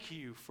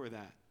thank you for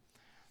that.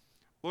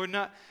 Lord,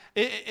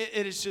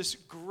 it is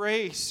just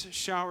grace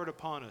showered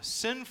upon us.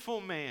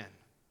 Sinful man.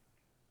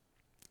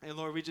 And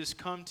Lord, we just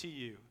come to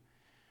you,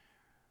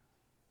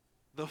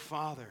 the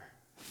Father,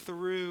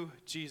 through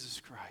Jesus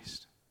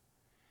Christ.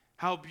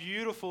 How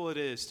beautiful it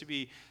is to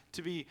be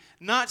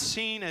not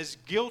seen as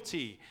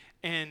guilty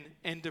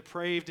and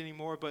depraved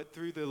anymore, but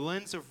through the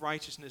lens of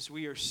righteousness,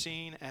 we are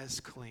seen as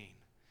clean.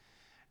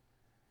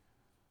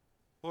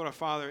 Lord our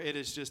Father, it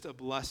is just a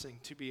blessing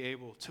to be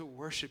able to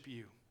worship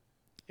you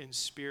in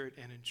spirit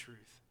and in truth.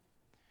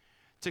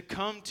 To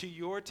come to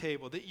your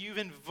table that you've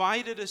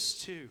invited us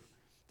to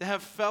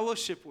have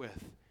fellowship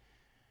with,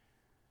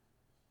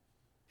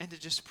 and to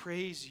just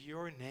praise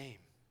your name.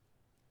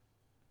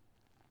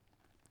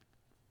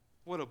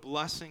 What a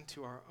blessing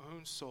to our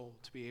own soul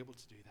to be able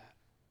to do that.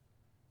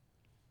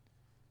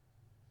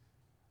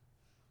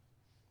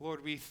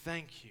 Lord, we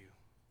thank you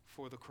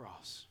for the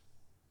cross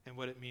and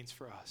what it means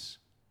for us.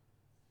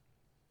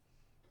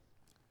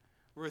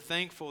 We're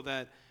thankful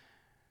that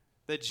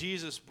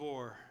Jesus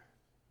bore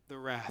the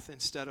wrath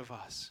instead of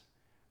us.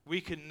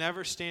 We could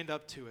never stand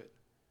up to it.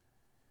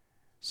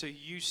 So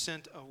you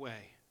sent a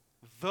way,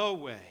 the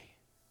way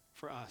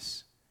for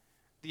us,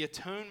 the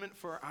atonement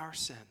for our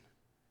sin.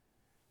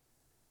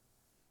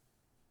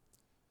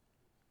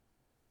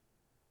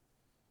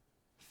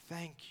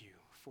 Thank you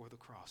for the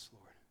cross,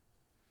 Lord.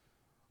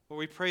 Lord,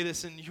 we pray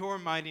this in your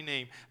mighty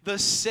name, the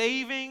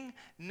saving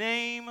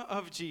name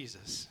of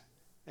Jesus.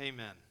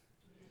 Amen.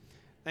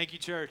 Thank you,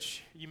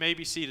 church. You may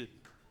be seated.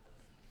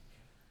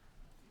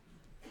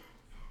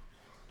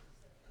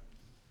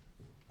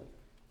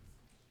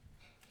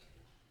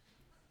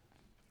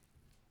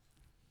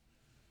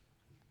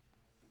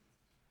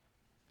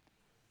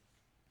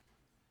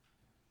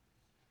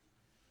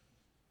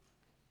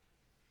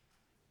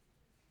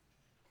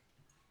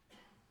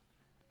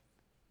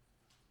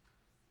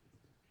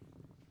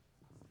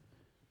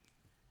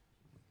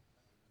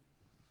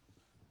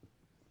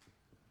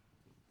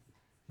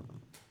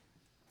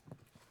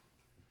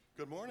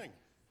 Good morning.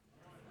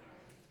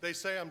 They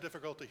say I'm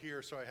difficult to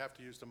hear, so I have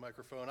to use the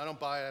microphone. I don't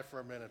buy it for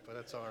a minute, but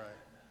that's all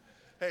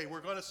right. Hey,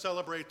 we're going to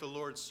celebrate the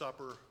Lord's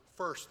Supper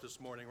first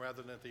this morning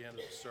rather than at the end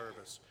of the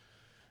service.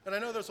 And I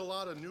know there's a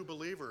lot of new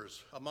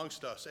believers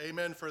amongst us.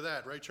 Amen for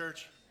that, right,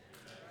 church?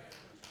 Amen.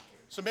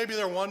 So maybe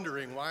they're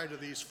wondering, why do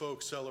these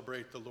folks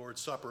celebrate the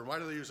Lord's Supper? Why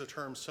do they use the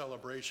term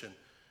celebration?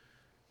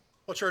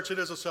 Well, church, it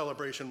is a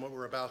celebration, what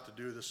we're about to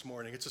do this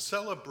morning. It's a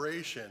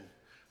celebration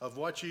of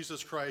what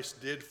Jesus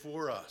Christ did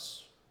for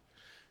us.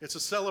 It's a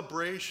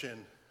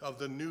celebration of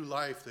the new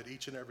life that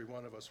each and every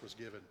one of us was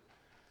given.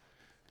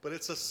 But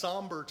it's a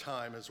somber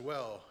time as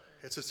well.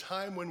 It's a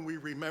time when we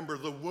remember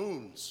the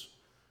wounds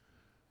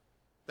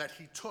that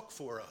he took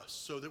for us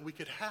so that we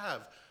could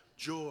have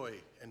joy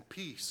and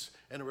peace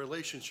and a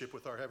relationship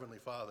with our Heavenly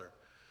Father.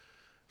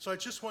 So I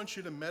just want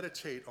you to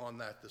meditate on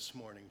that this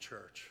morning,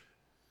 church.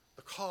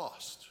 The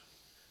cost.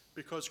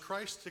 Because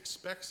Christ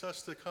expects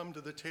us to come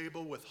to the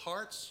table with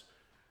hearts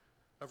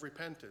of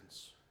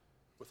repentance,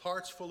 with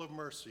hearts full of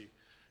mercy.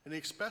 And he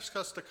expects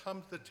us to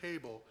come to the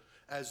table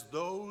as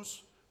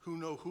those who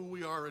know who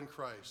we are in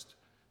Christ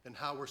and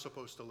how we're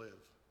supposed to live.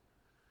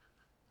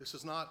 This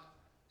is not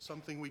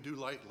something we do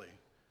lightly.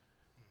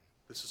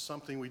 This is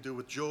something we do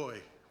with joy,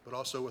 but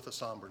also with a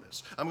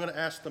somberness. I'm going to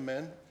ask the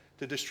men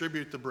to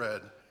distribute the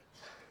bread.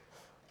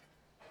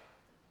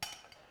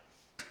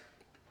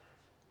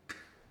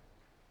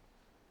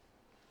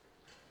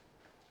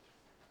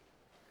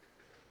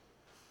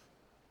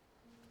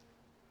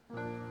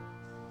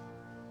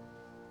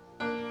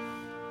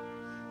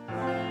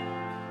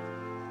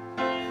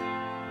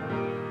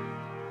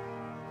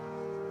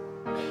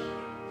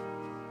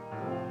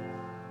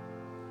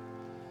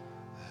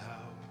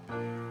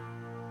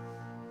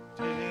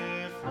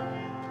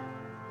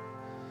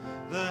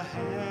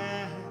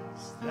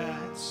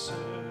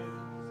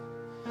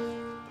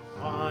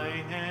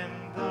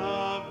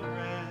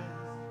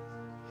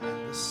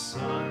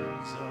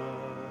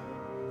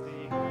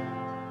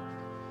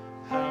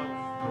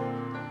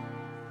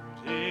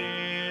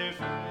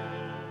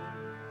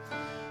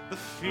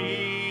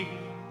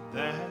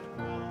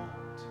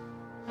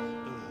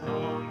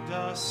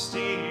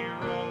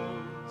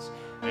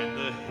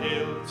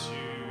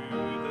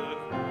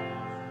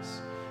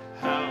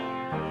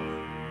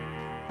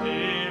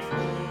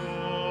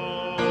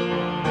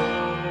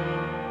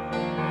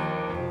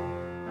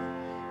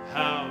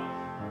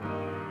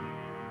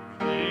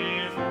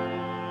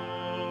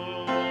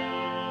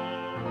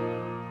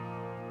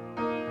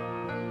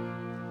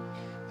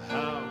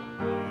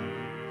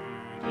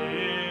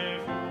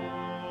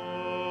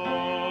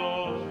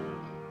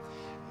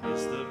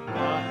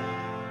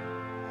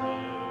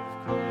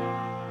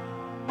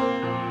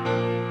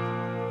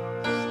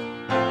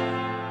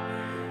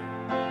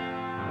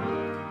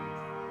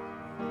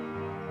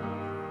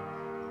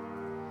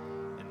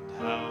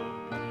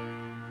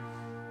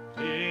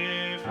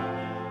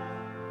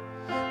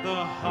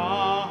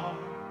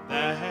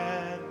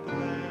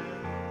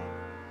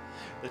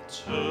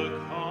 Took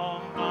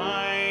all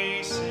my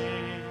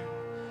sin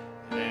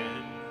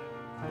and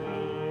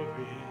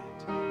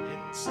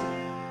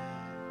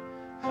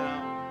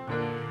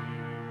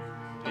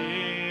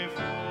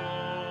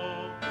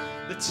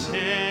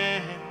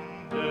tender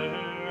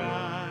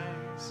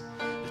eyes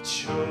that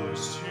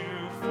chose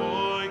to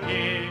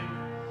forgive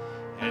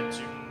and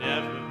to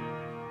never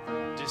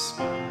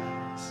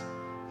despise.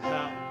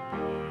 How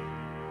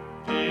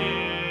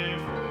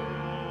beautiful,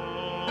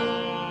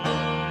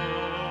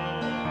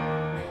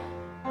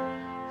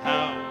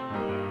 how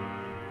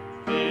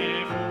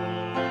beautiful,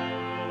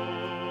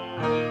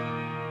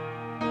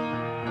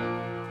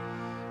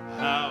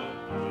 how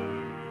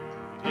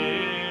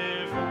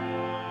beautiful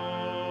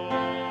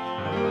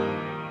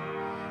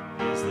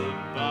is the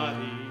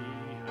body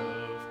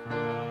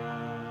of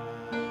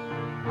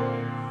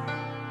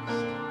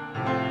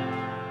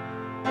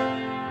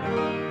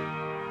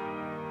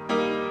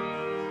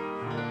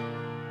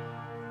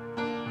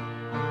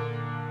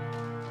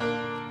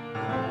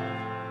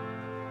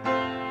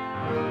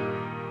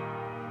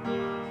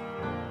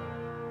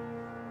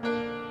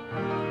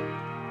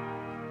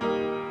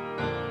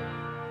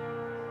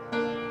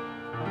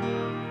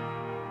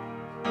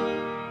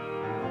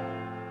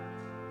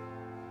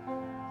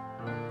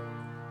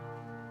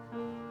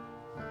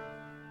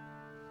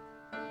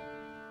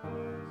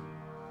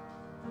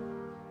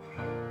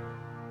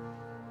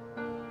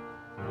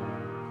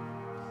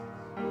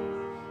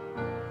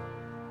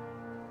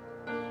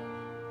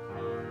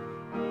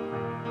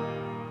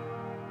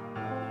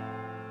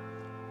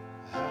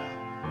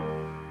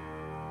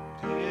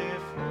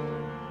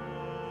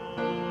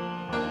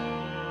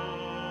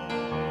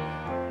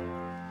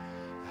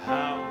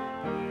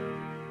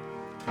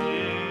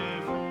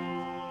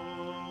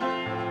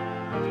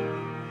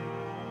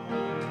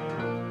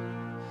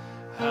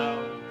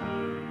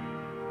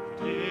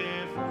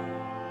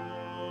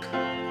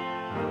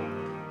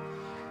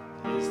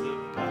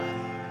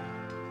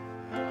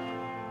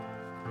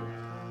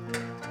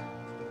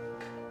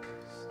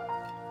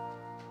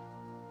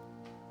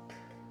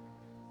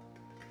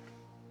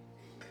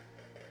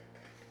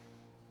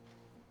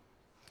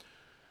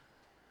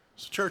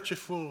So, church,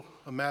 if we'll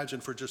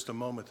imagine for just a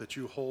moment that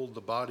you hold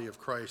the body of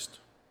Christ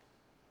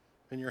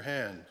in your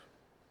hand,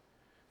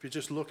 if you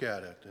just look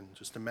at it and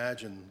just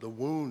imagine the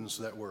wounds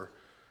that were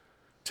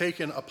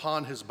taken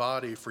upon his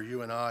body for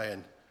you and I,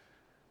 and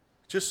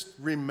just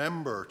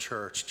remember,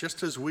 church,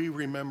 just as we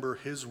remember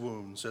his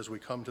wounds as we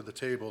come to the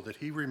table, that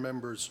he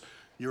remembers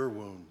your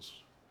wounds.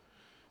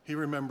 He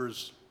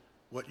remembers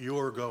what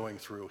you're going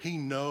through. He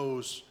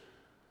knows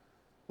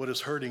what is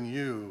hurting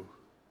you.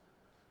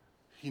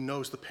 He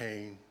knows the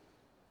pain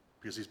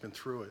because he's been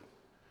through it.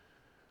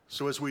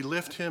 So as we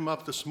lift him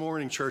up this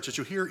morning, church, as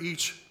you hear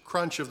each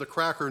crunch of the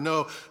cracker,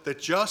 know that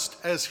just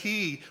as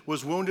he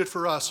was wounded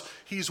for us,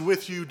 he's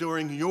with you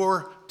during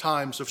your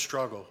times of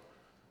struggle.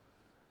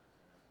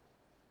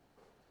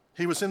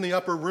 He was in the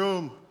upper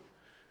room,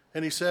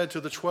 and he said to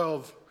the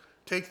 12,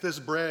 "Take this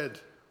bread.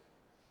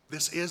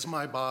 This is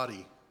my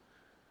body,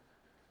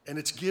 and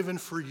it's given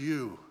for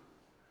you.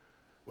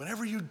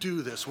 Whenever you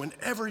do this,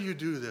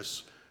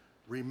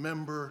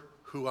 remember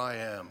who I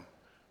am.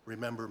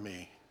 Remember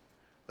me."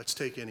 Let's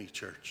take any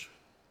church.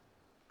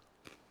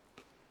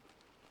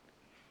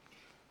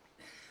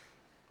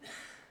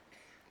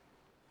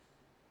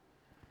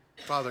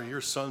 Father,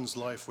 your son's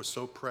life was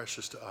so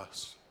precious to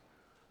us.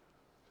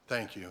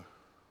 Thank you.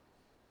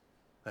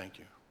 Thank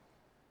you.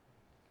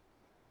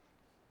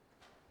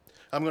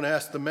 I'm going to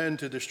ask the men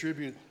to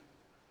distribute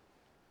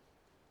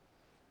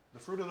the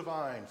fruit of the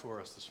vine for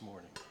us this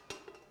morning.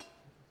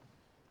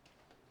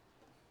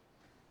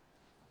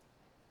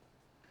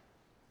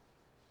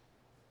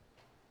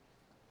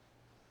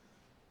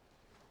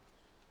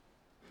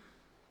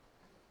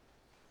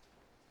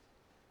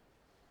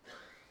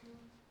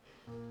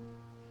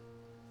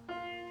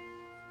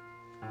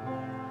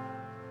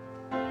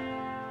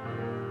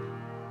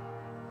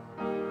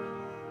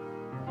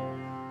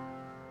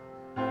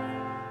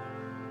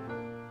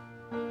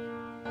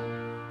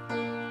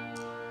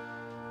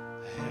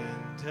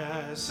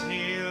 As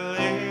he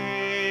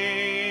laid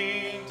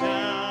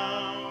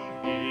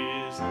down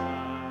his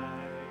life,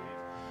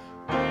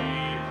 we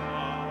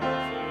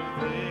offer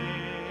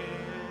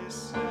this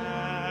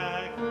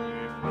sacrifice,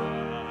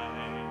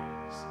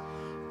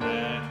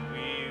 that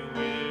we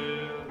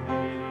will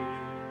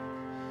live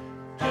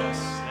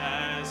just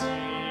as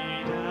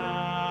he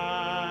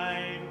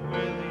died,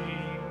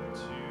 willing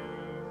to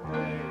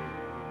pay.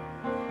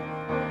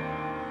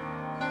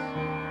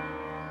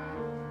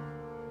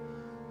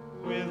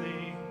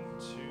 Willing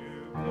to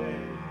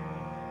pay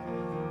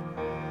the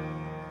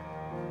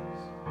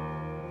price.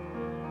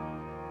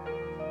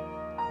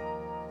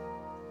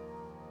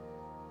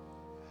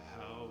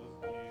 How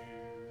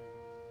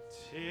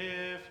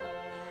beautiful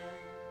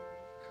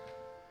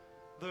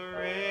the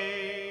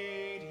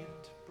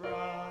radiant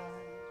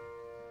bride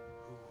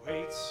who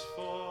waits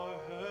for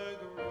her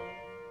groom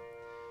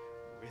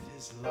with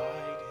his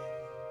light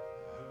in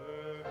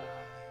her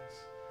eyes.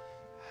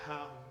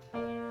 How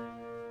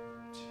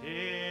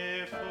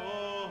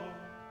beautiful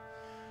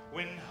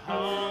when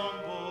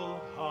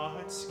humble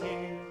hearts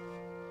give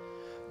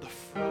the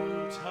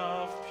fruit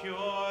of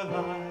pure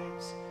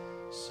lives,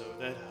 so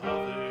that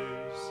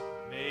others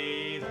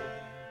may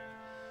live.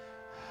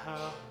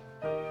 How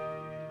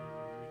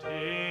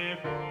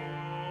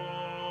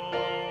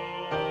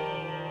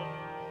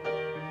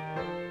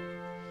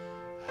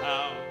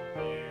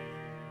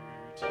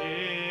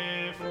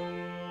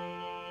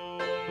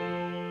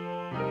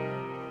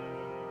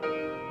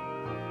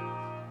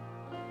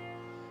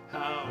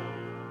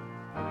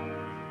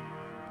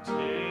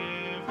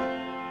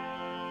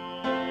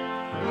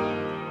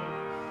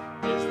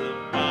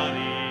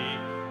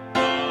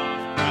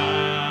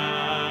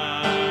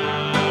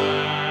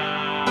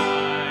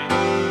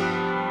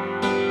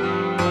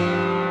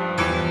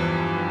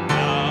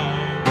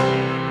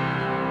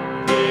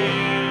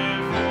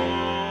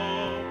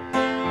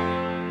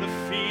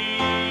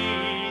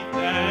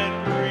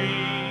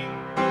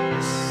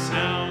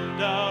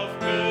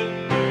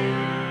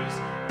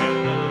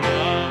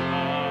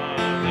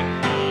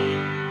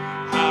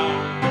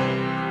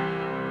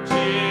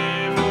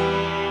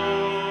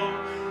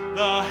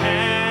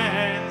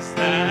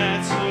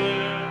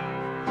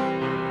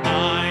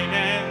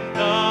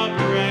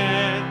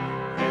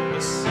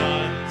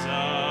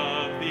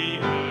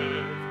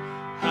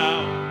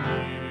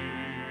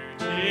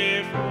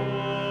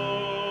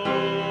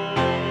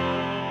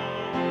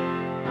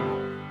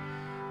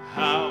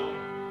How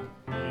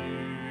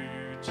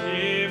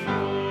beautiful,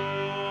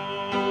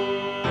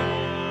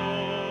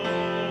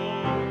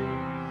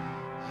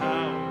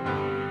 how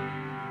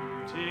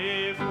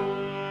beautiful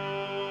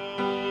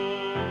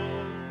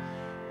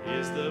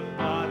is the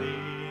body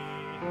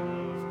of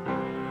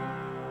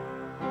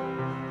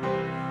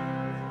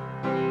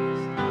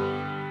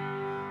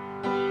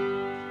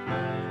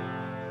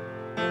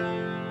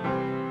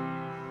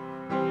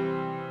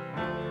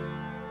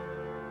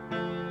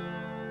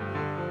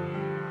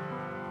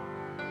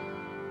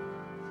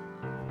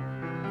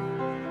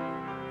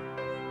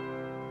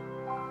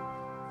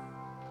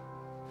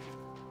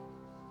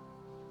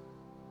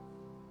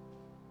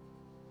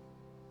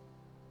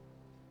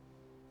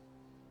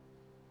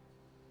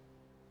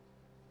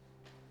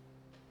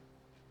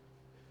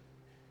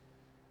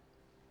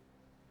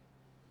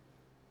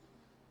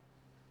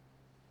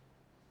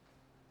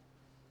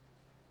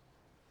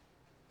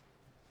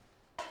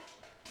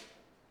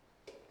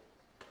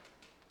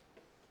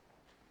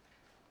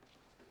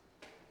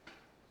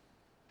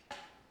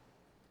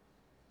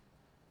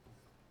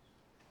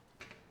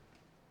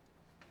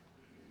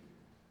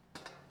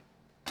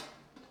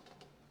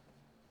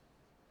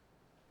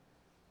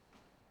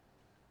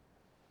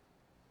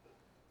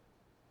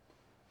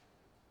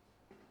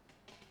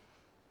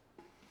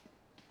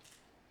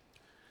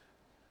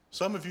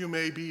Some of you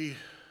may be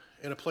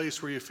in a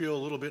place where you feel a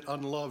little bit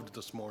unloved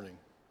this morning.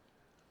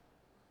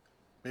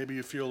 Maybe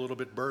you feel a little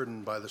bit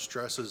burdened by the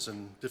stresses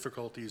and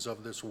difficulties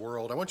of this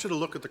world. I want you to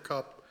look at the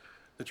cup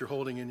that you're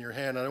holding in your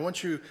hand, and I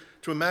want you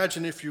to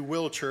imagine, if you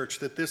will, church,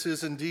 that this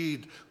is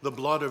indeed the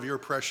blood of your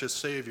precious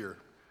Savior.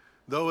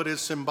 Though it is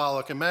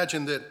symbolic,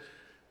 imagine that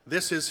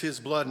this is his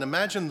blood, and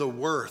imagine the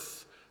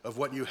worth of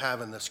what you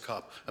have in this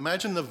cup.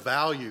 Imagine the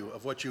value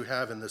of what you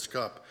have in this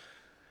cup.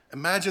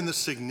 Imagine the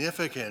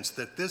significance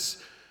that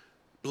this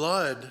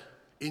blood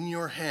in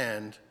your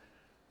hand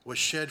was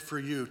shed for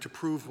you to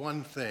prove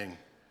one thing,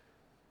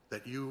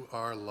 that you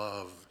are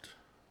loved.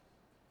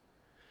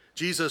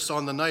 Jesus,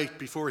 on the night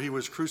before he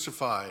was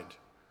crucified,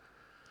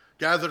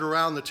 gathered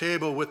around the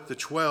table with the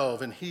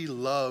 12, and he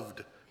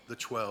loved the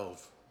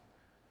 12.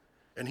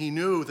 And he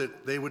knew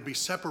that they would be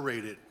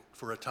separated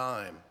for a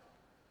time.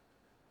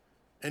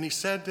 And he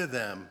said to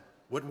them,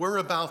 what we're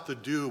about to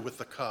do with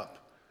the cup,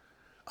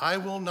 I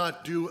will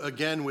not do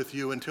again with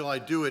you until I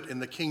do it in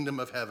the kingdom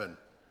of heaven,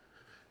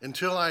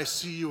 until I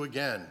see you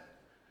again.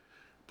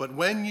 But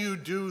when you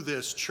do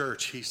this,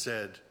 church, he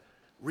said,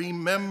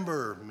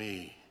 remember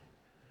me.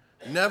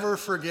 Never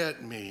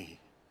forget me.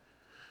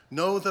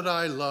 Know that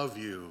I love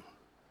you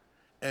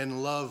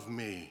and love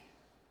me.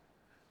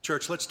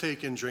 Church, let's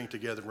take and drink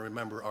together and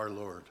remember our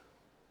Lord.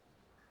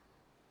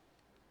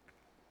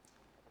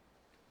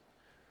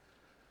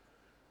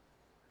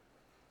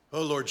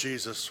 Oh, Lord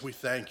Jesus, we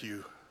thank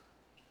you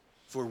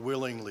for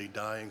willingly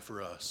dying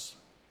for us.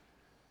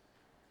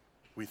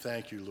 We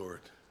thank you, Lord,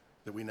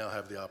 that we now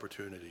have the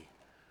opportunity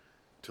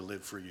to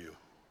live for you.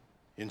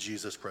 In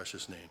Jesus'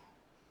 precious name,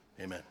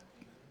 amen.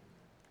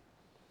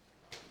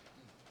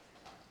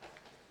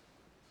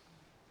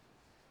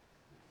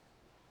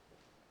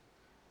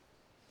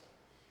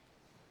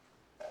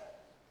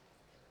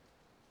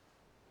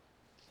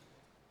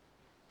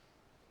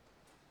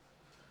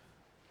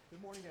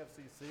 Good morning,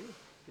 FCC.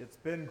 It's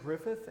Ben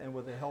Griffith, and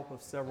with the help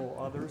of several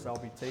others, I'll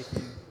be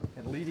taking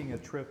and leading a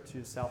trip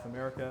to South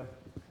America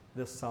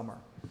this summer.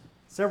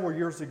 Several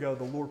years ago,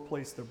 the Lord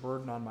placed a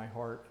burden on my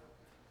heart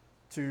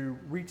to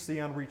reach the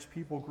unreached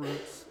people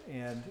groups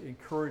and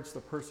encourage the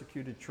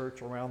persecuted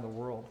church around the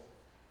world.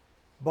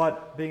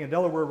 But being a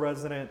Delaware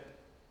resident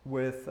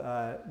with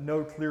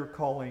no clear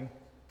calling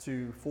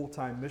to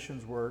full-time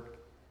missions work,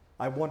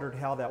 I wondered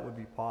how that would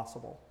be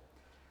possible.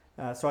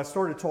 So I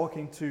started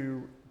talking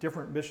to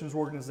different missions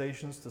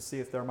organizations to see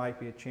if there might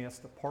be a chance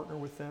to partner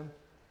with them.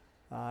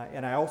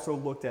 And I also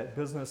looked at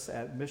business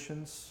at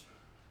missions,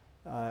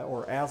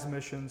 or as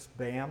missions,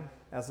 BAM,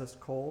 as it's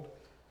called.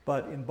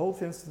 But in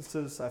both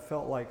instances, I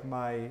felt like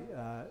my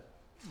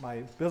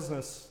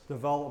business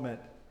development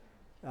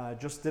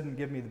just didn't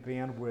give me the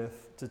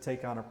bandwidth to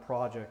take on a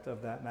project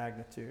of that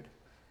magnitude.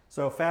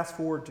 So fast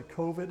forward to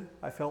COVID,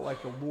 I felt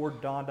like the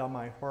Lord dawned on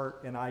my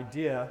heart an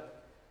idea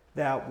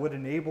that would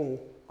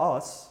enable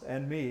us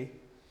and me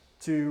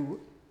to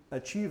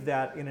achieve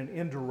that in an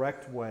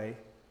indirect way,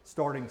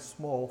 starting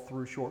small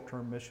through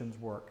short-term missions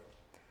work.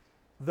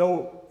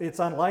 Though it's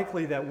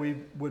unlikely that we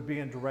would be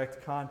in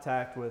direct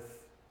contact with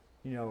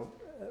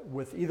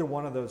either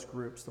one of those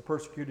groups, the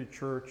persecuted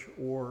church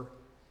or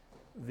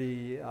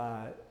the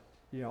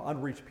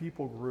unreached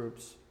people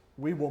groups,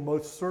 we will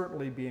most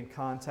certainly be in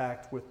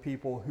contact with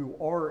people who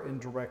are in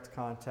direct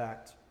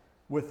contact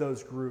with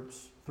those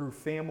groups through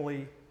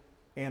family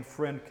and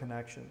friend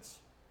connections.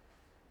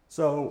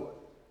 So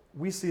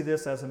we see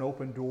this as an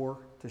open door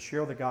to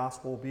share the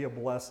gospel, be a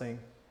blessing,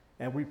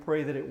 and we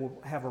pray that it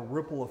will have a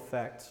ripple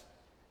effect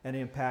and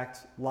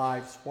impact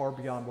lives far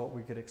beyond what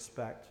we could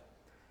expect.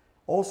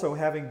 Also,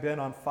 having been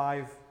on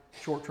 5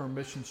 short-term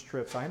missions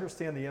trips, I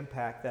understand the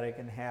impact that it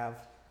can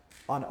have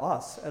on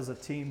us as a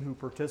team who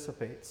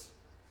participates.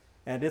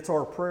 And it's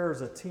our prayer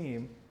as a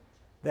team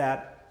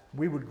that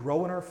we would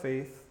grow in our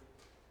faith,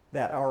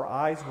 that our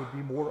eyes would be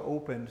more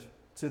opened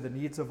to the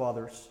needs of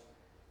others,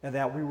 and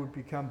that we would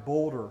become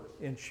bolder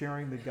in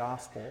sharing the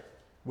gospel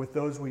with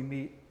those we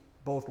meet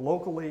both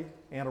locally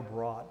and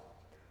abroad.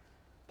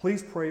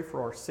 Please pray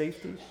for our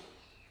safety,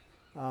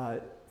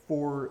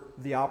 for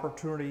the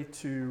opportunity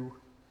to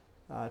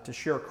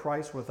share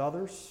Christ with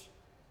others,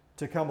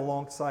 to come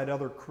alongside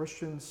other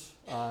Christians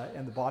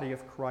and the body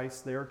of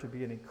Christ there to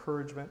be an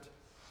encouragement.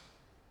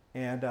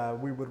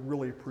 And we would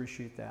really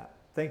appreciate that.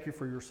 Thank you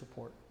for your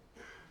support.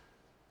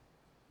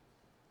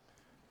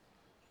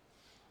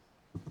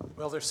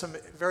 Well, there's some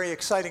very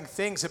exciting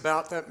things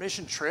about that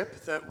mission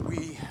trip that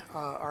we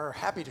are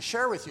happy to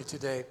share with you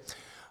today.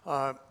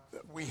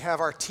 We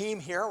have our team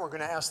here. We're going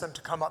to ask them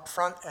to come up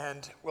front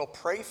and we'll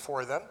pray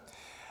for them.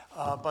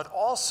 But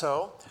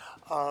also,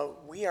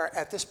 we are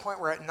at this point,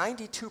 we're at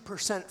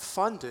 92%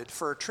 funded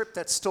for a trip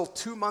that's still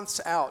 2 months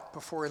out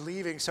before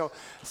leaving. So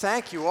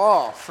thank you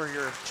all for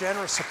your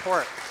generous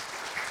support.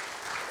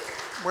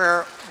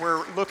 We're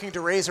looking to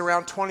raise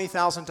around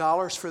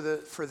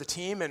 $20,000 for the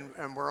team,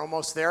 and we're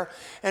almost there.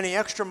 Any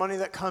extra money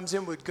that comes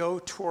in would go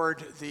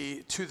toward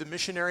to the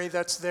missionary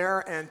that's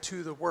there and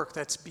to the work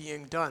that's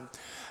being done.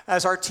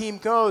 As our team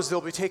goes, they'll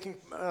be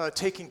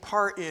taking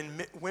part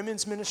in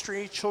women's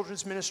ministry,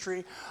 children's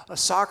ministry, a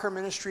soccer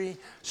ministry,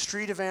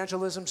 street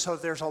evangelism. So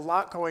there's a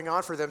lot going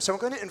on for them. So I'm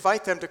going to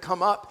invite them to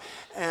come up,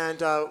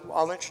 and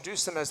I'll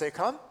introduce them as they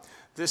come.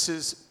 This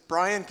is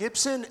Brian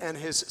Gibson and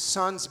his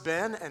sons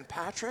Ben and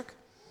Patrick.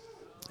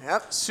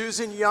 Yep,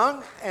 Susan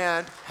Young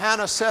and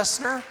Hannah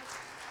Sessner,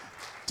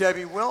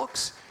 Debbie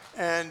Wilkes,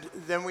 and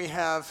then we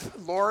have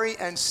Lori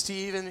and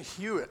Stephen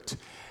Hewitt.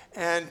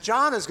 And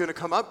John is going to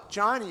come up.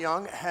 John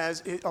Young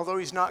has, although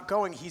he's not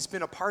going, he's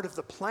been a part of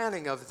the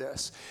planning of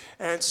this.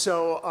 And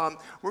so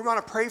we're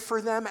going to pray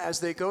for them as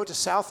they go to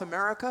South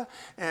America.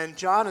 And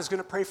John is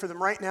going to pray for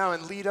them right now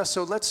and lead us.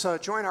 So let's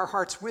join our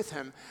hearts with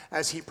him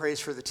as he prays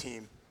for the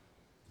team.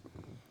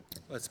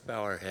 Let's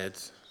bow our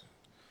heads.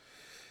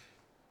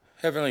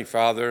 Heavenly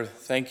Father,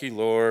 thank you,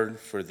 Lord,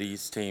 for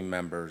these team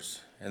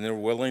members and their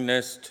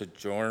willingness to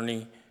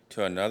journey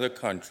to another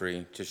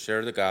country to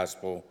share the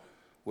gospel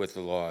with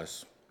the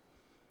lost.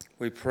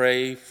 We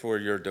pray for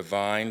your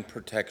divine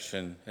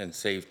protection and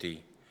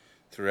safety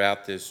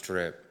throughout this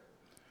trip.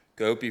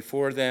 Go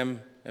before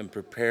them and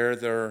prepare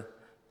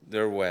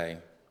their way.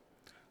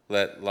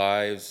 Let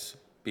lives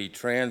be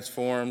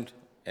transformed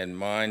and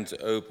minds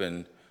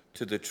opened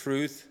to the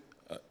truth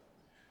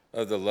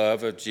of the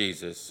love of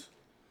Jesus.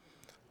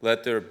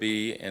 Let there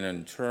be an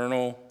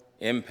eternal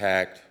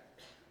impact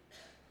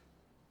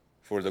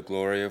for the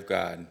glory of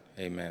God.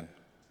 Amen.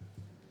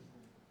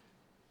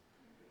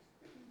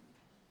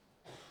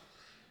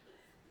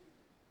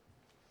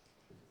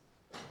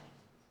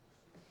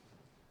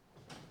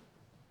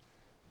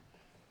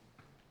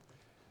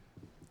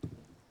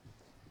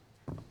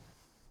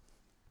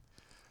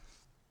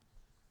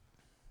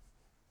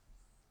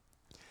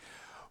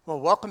 Well,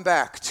 welcome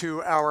back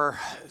to our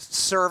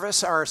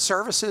services,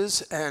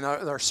 and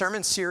our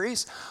sermon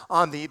series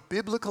on the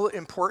biblical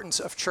importance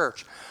of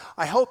church.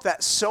 I hope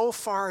that so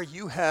far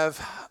you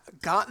have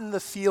gotten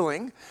the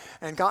feeling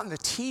and gotten the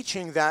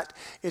teaching that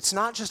it's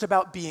not just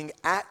about being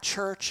at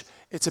church,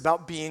 it's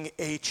about being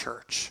a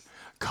church.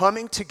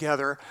 Coming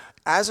together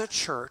as a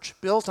church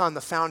built on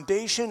the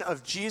foundation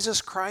of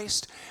Jesus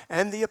Christ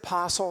and the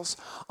apostles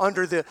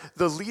under the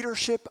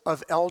leadership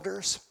of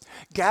elders,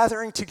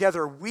 gathering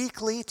together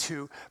weekly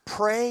to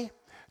pray,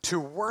 to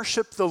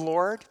worship the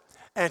Lord,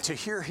 and to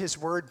hear his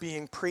word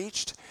being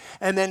preached,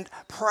 and then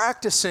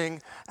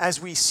practicing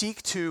as we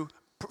seek to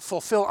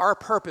fulfill our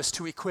purpose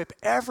to equip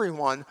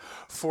everyone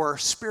for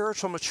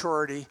spiritual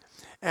maturity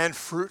and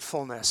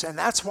fruitfulness. And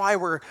that's why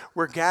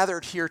we're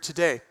gathered here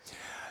today.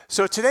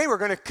 So today we're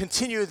going to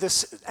continue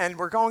this, and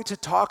we're going to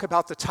talk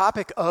about the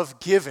topic of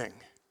giving.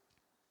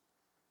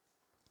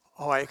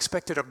 Oh, I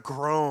expected a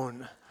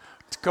groan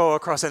to go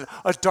across and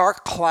a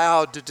dark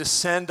cloud to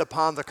descend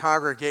upon the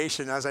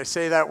congregation as I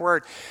say that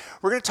word.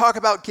 We're going to talk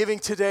about giving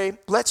today.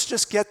 Let's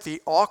just get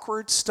the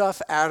awkward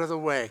stuff out of the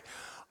way.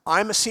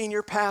 I'm a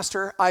senior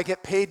pastor. I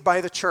get paid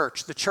by the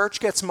church. The church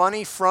gets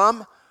money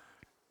from...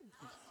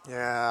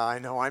 Yeah, I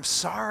know. I'm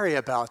sorry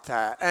about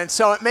that. And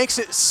so it makes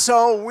it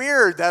so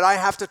weird that I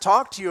have to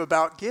talk to you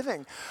about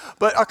giving.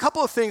 But a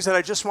couple of things that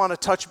I just want to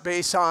touch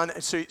base on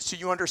so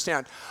you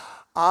understand.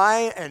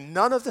 I and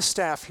none of the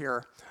staff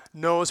here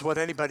knows what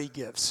anybody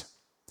gives.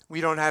 We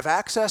don't have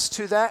access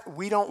to that.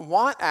 We don't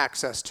want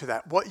access to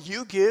that. What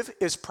you give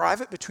is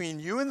private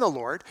between you and the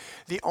Lord.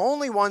 The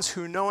only ones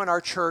who know in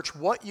our church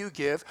what you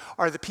give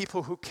are the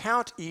people who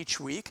count each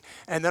week,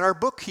 and then our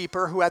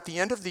bookkeeper who at the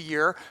end of the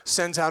year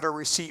sends out a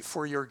receipt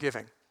for your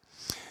giving.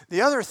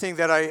 The other thing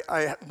that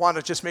I want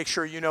to just make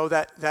sure you know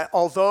that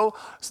although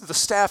the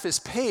staff is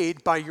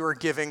paid by your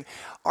giving,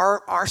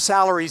 our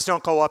salaries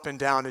don't go up and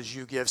down as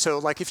you give. So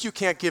like if you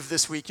can't give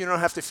this week, you don't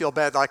have to feel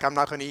bad like I'm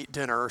not going to eat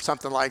dinner or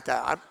something like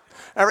that.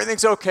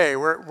 Everything's okay.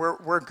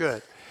 We're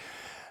good.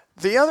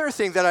 The other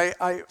thing that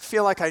I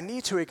feel like I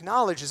need to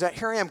acknowledge is that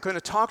here I am going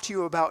to talk to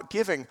you about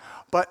giving,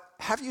 but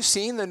have you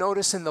seen the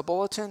notice in the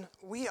bulletin?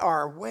 We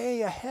are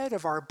way ahead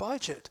of our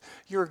budget.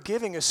 Your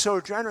giving is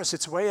so generous,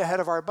 it's way ahead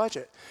of our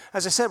budget.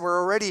 As I said,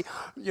 we're already,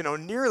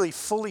 nearly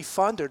fully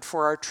funded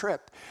for our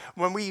trip.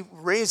 When we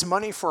raise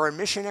money for our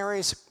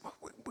missionaries,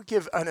 we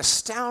give an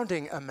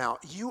astounding amount.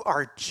 You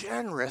are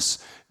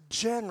generous,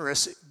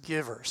 generous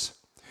givers.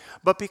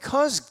 But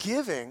because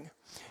giving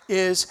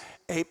is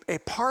a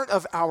part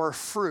of our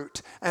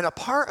fruit and a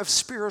part of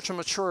spiritual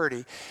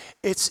maturity,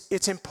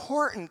 it's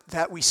important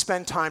that we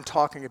spend time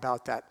talking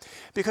about that.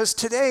 Because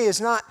today is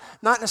not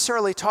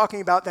necessarily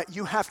talking about that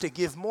you have to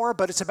give more,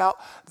 but it's about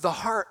the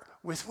heart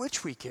with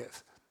which we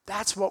give.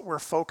 That's what we're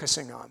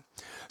focusing on.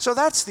 So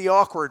that's the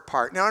awkward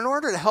part. Now, in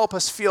order to help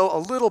us feel a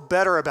little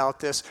better about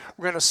this,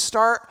 we're going to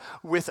start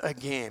with a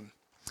game.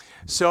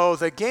 So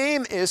the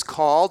game is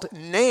called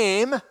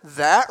Name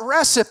That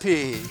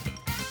Recipe.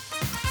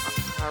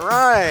 All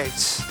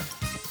right.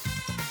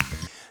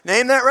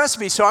 Name that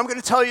recipe. So I'm going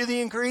to tell you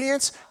the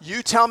ingredients.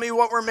 You tell me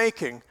what we're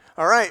making.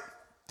 All right.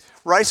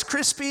 Rice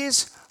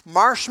Krispies,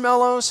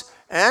 marshmallows,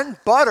 and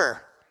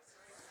butter.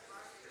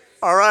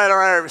 All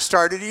right. We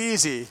started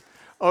easy.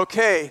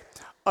 Okay.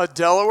 A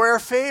Delaware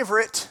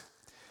favorite.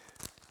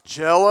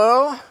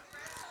 Jell-O,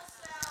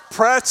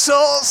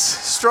 pretzels,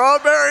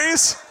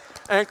 strawberries,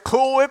 and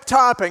Cool Whip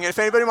topping. And if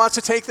anybody wants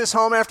to take this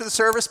home after the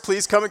service,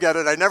 please come and get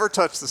it. I never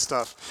touch the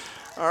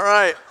stuff. All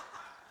right.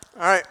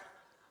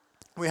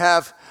 We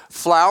have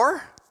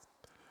flour,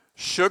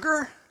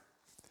 sugar,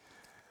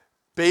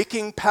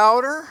 baking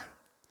powder,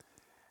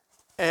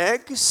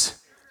 eggs,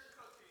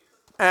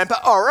 and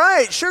all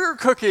right, sugar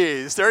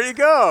cookies. There you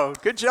go.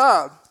 Good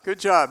job.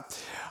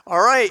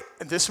 All right,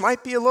 this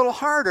might be a little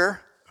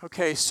harder.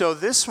 Okay, so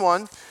this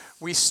one,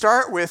 we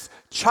start with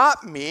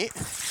chopped meat.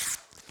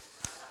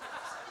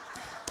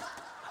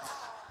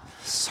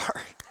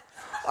 Sorry,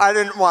 I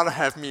didn't want to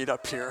have meat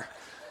up here.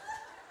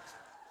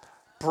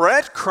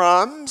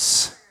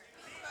 Breadcrumbs,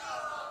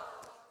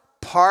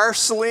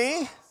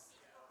 parsley,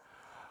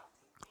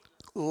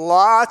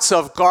 lots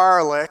of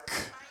garlic,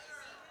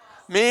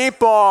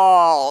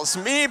 meatballs,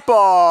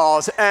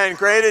 and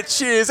grated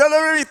cheese, and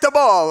a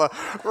meatball.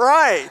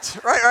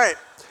 Right.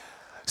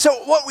 So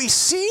what we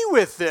see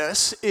with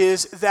this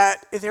is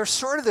that there's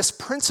sort of this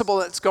principle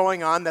that's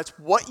going on, that's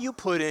what you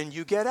put in,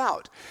 you get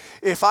out.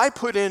 If I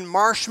put in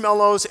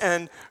marshmallows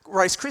and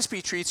Rice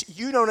Krispie treats,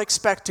 you don't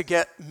expect to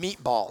get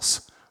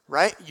meatballs,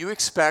 right? You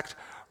expect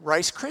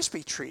Rice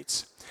Krispie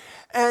treats.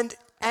 And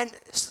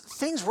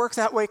things work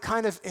that way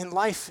kind of in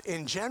life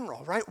in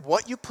general, right?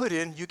 What you put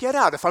in, you get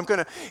out. If I'm going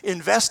to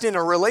invest in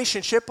a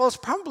relationship, well, it's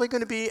probably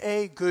going to be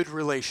a good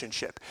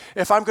relationship.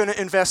 If I'm going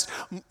to invest,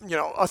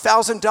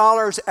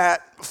 $1,000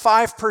 at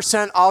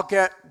 5%, I'll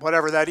get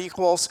whatever that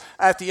equals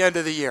at the end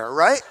of the year,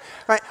 right?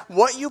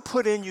 What you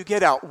put in, you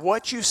get out.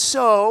 What you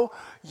sow,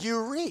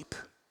 you reap.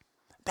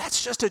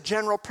 That's just a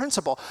general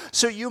principle.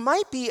 So you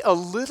might be a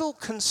little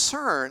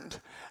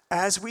concerned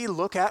as we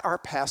look at our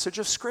passage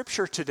of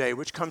Scripture today,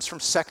 which comes from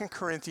 2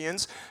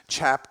 Corinthians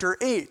chapter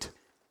 8.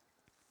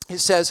 It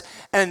says,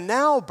 "And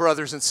now,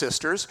 brothers and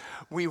sisters,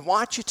 we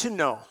want you to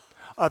know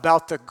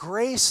about the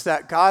grace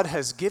that God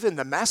has given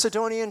the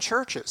Macedonian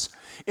churches.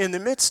 In the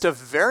midst of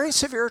very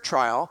severe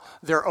trial,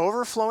 their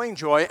overflowing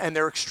joy and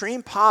their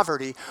extreme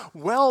poverty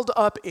welled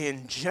up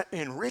in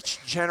rich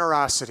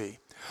generosity.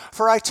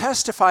 For I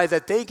testify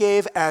that they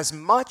gave as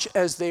much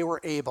as they were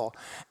able,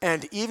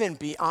 and even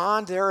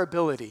beyond their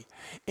ability,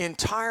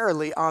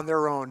 entirely on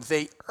their own.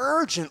 They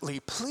urgently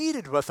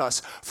pleaded with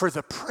us for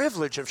the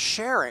privilege of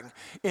sharing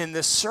in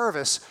this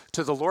service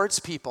to the Lord's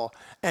people,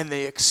 and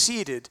they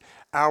exceeded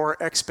our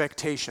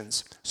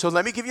expectations." So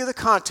let me give you the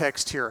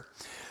context here.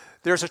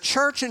 There's a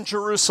church in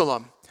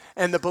Jerusalem,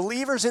 and the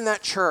believers in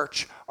that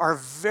church are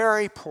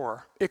very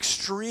poor,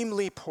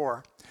 extremely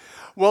poor.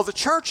 Well, the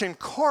church in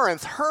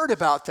Corinth heard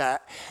about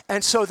that,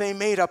 and so they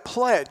made a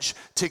pledge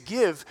to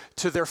give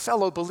to their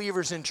fellow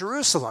believers in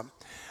Jerusalem.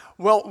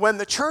 Well, when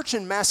the church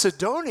in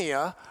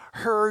Macedonia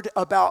heard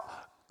about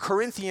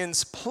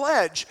Corinthians'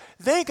 pledge,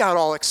 they got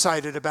all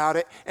excited about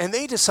it, and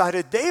they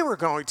decided they were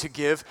going to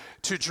give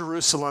to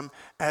Jerusalem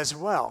as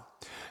well.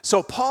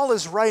 So Paul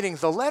is writing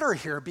the letter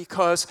here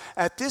because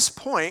at this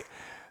point,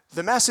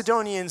 the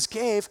Macedonians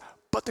gave,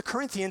 but the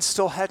Corinthians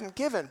still hadn't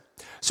given.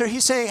 So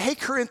he's saying, hey,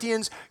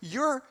 Corinthians,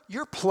 your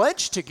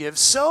pledge to give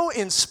so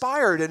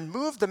inspired and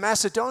moved the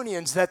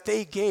Macedonians that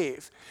they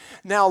gave.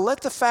 Now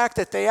let the fact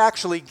that they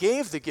actually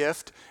gave the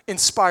gift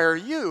inspire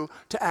you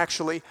to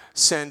actually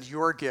send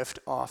your gift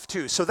off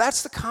too. So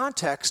that's the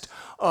context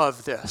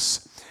of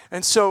this.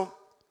 And so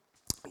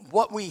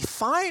what we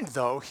find,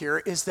 though, here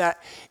is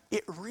that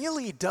it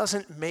really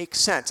doesn't make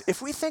sense.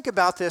 If we think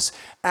about this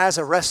as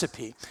a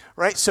recipe,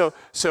 right? So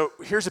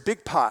here's a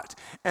big pot,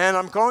 and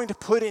I'm going to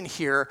put in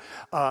here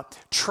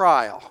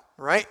trial,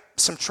 right?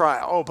 Some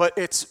trial. Oh, but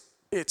it's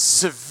it's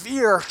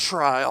severe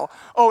trial.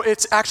 Oh,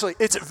 it's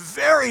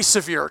very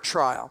severe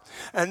trial.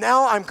 And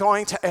now I'm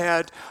going to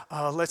add,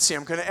 I'm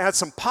going to add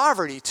some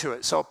poverty to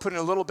it. So I'll put in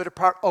a little bit of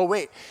poverty. Oh,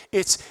 wait,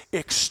 it's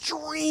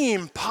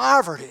extreme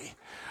poverty.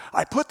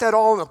 I put that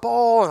all in a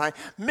bowl and I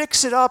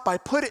mix it up, I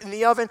put it in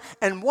the oven,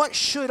 and what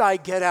should I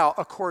get out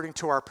according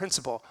to our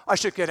principle? I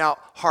should get out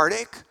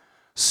heartache,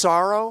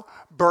 sorrow,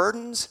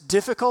 burdens,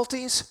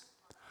 difficulties.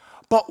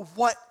 But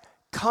what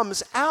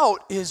comes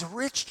out is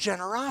rich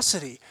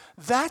generosity.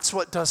 That's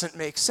what doesn't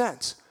make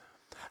sense.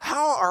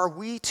 How are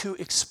we to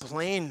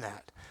explain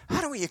that?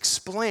 How do we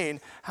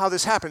explain how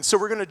this happens? So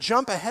we're going to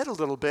jump ahead a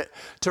little bit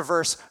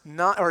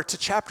to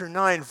chapter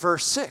 9,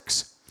 verse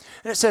 6.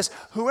 And it says,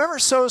 "Whoever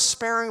sows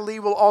sparingly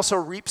will also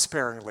reap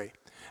sparingly,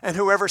 and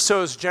whoever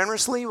sows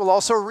generously will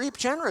also reap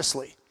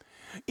generously.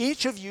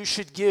 Each of you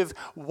should give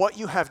what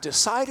you have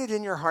decided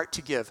in your heart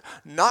to give,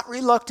 not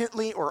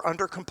reluctantly or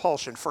under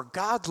compulsion, for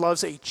God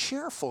loves a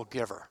cheerful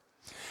giver.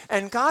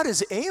 And God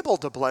is able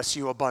to bless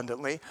you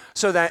abundantly,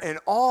 so that in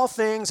all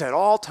things, at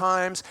all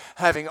times,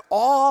 having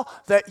all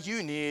that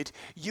you need,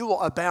 you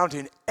will abound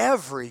in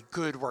every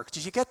good work."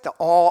 Did you get the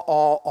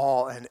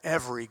all, and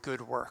every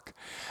good work?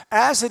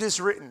 "As it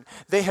is written,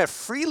 they have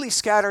freely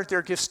scattered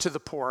their gifts to the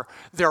poor.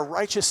 Their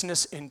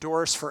righteousness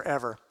endures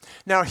forever.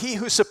 Now he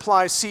who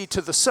supplies seed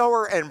to the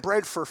sower and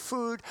bread for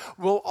food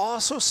will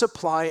also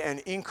supply and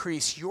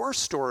increase your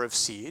store of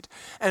seed,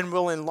 and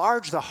will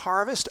enlarge the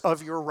harvest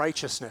of your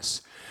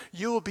righteousness.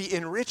 You will be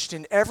enriched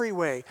in every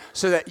way,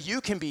 so that you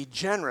can be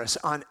generous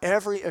on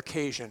every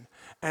occasion.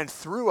 And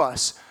through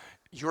us,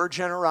 your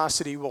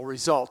generosity will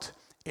result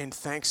in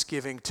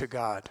thanksgiving to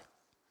God.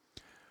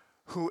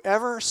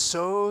 Whoever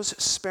sows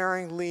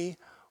sparingly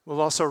will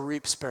also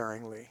reap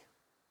sparingly.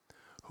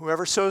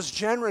 Whoever sows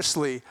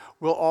generously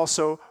will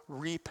also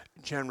reap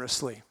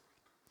generously."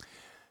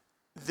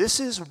 This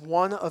is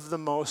one of the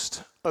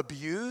most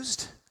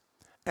abused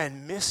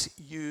and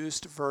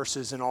misused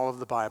verses in all of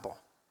the Bible.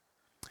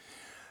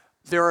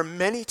 There are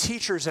many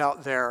teachers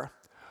out there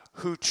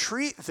who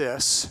treat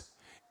this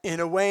in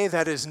a way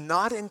that is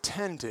not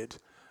intended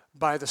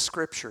by the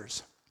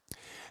scriptures.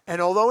 And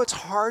although it's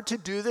hard to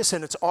do this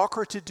and it's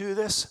awkward to do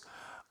this,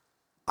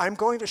 I'm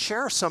going to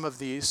share some of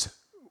these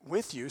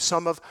with you,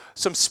 some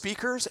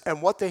speakers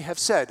and what they have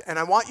said. And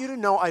I want you to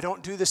know I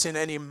don't do this in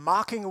any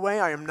mocking way.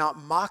 I am not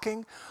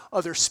mocking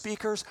other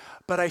speakers,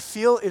 but I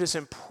feel it is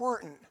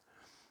important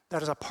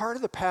that as a part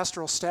of the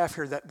pastoral staff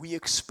here that we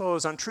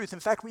expose untruth.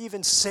 In fact, we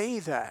even say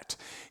that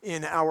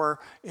in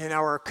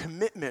our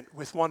commitment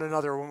with one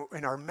another,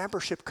 in our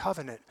membership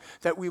covenant,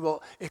 that we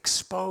will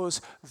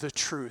expose the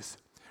truth.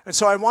 And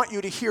so I want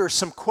you to hear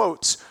some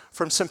quotes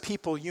from some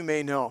people you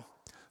may know.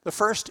 The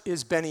first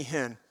is Benny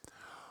Hinn.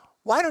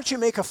 "Why don't you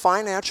make a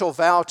financial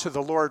vow to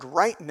the Lord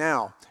right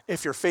now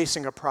if you're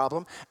facing a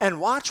problem,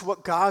 and watch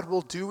what God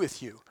will do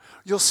with you?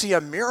 You'll see a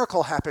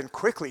miracle happen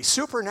quickly,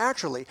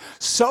 supernaturally.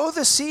 Sow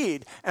the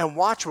seed and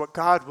watch what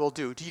God will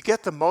do." Do you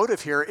get the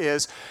motive here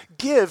is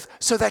give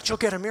so that you'll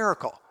get a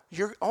miracle.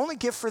 You only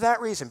give for that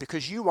reason,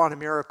 because you want a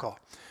miracle.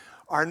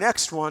 Our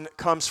next one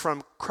comes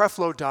from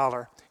Creflo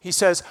Dollar. He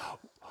says,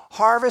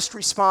 "Harvest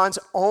responds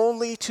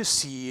only to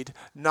seed,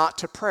 not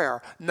to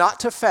prayer, not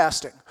to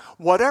fasting.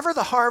 Whatever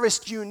the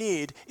harvest you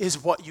need is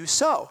what you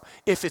sow.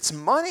 If it's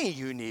money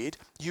you need,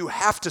 you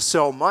have to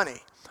sow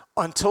money.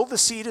 Until the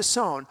seed is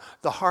sown,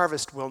 the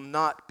harvest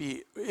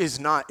is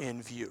not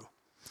in view."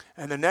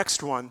 And the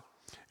next one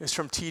is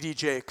from T.D.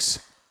 Jakes.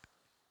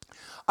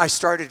 "I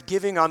started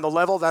giving on the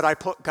level that I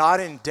put God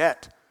in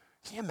debt."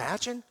 Can you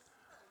imagine?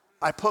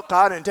 I put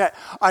God in debt.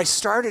 "I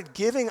started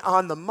giving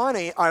on the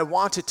money I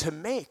wanted to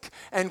make,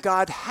 and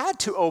God had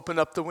to open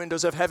up the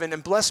windows of heaven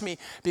and bless me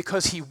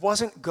because he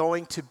wasn't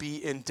going to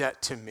be in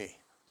debt to me."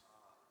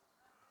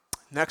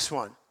 Next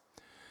one.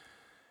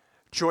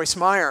 Joyce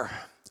Meyer.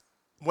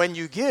 "When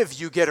you give,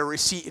 you get a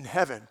receipt in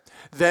heaven.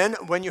 Then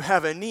when you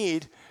have a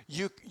need,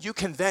 you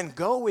can then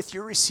go with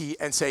your receipt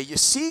and say, 'You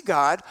see,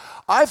 God,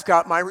 I've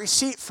got my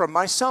receipt from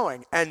my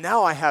sowing, and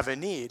now I have a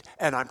need,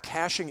 and I'm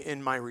cashing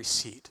in my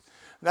receipt.'"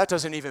 That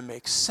doesn't even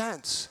make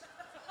sense.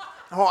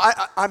 Oh,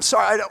 I'm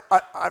sorry.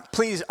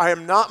 Please, I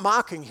am not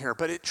mocking here,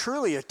 but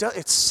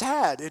it's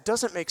sad. It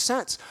doesn't make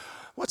sense.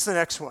 What's the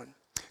next one?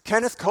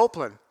 Kenneth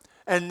Copeland.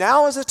 "And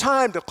now is the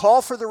time to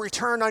call for the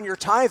return on your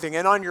tithing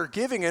and on your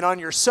giving and on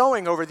your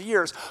sowing over the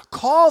years.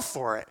 Call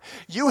for it.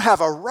 You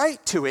have a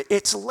right to it.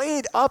 It's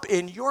laid up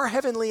in your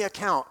heavenly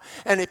account,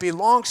 and it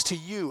belongs to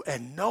you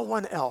and no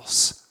one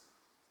else."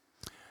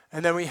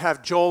 And then we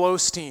have Joel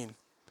Osteen.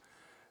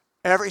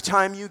 "Every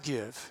time you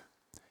give,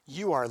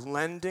 you are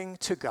lending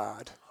to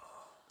God,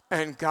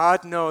 and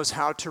God knows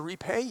how to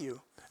repay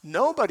you.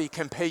 Nobody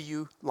can pay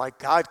you like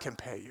God can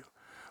pay you,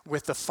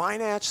 with the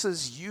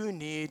finances you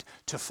need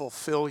to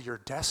fulfill your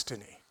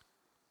destiny."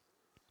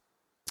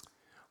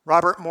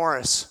 Robert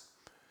Morris.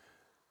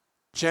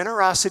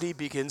 "Generosity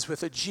begins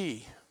with a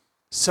G.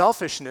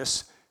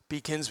 Selfishness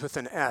begins with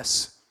an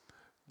S.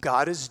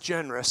 God is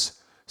generous.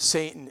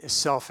 Satan is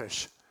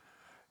selfish."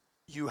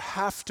 You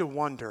have to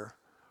wonder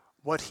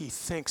what he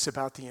thinks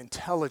about the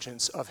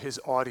intelligence of his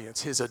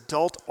audience, his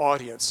adult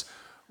audience,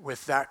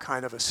 with that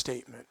kind of a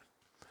statement.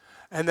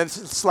 And then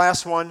this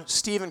last one,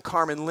 Steve and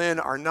Carmen Lynn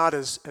are not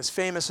as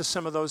famous as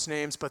some of those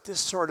names, but this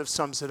sort of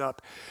sums it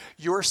up.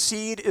 Your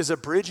seed is a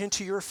bridge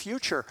into your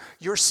future.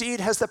 Your seed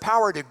has the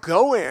power to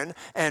go in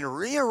and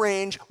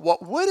rearrange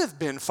what would have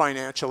been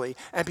financially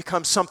and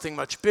become something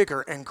much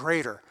bigger and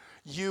greater.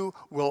 You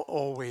will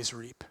always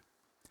reap.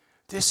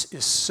 This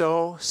is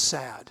so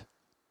sad.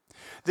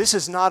 This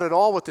is not at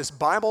all what this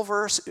Bible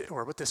verse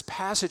or what this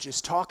passage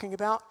is talking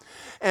about.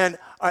 And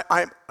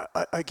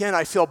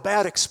I feel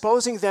bad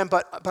exposing them,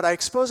 but I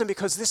expose them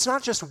because this is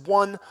not just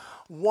one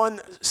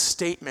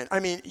statement. I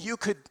mean,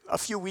 a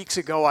few weeks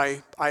ago,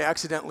 I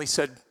accidentally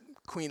said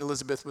Queen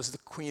Elizabeth was the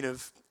Queen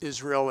of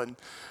Israel and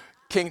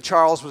King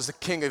Charles was the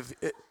king of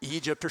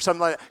Egypt or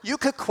something like that. You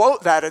could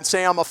quote that and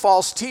say I'm a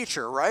false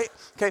teacher, right?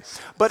 Okay,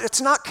 but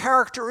it's not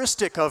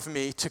characteristic of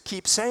me to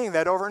keep saying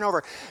that over and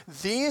over.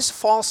 These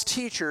false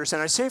teachers,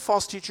 and I say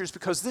false teachers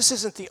because this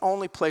isn't the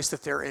only place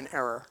that they're in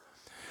error.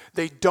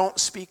 They don't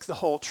speak the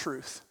whole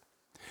truth.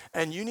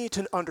 And you need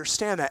to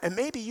understand that. And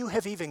maybe you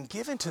have even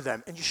given to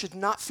them, and you should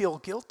not feel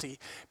guilty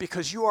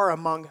because you are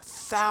among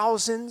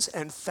thousands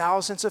and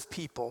thousands of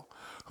people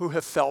who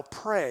have fell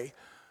prey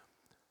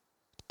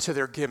to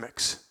their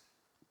gimmicks.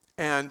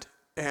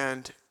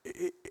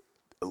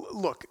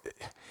 Look,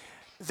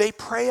 they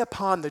prey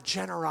upon the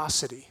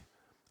generosity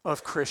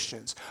of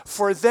Christians.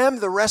 For them,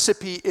 the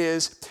recipe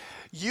is,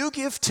 you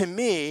give to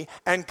me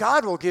and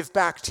God will give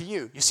back to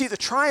you. You see the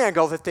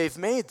triangle that they've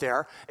made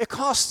there, it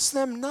costs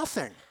them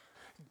nothing.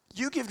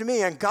 You give to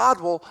me and God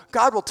will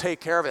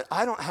take care of it.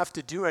 I don't have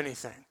to do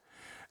anything.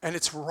 And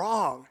it's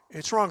wrong.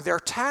 It's wrong. Their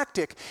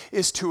tactic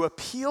is to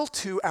appeal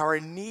to our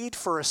need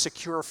for a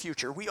secure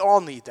future. We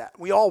all need that.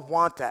 We all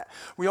want that.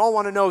 We all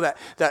want to know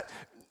that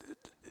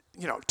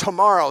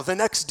tomorrow, the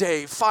next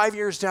day, 5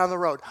 years down the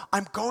road,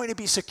 I'm going to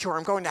be secure.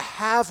 I'm going to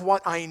have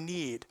what I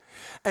need.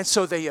 And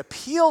so they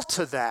appeal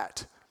to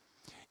that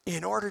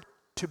in order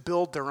to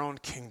build their own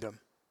kingdom.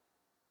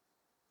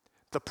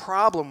 The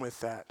problem with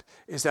that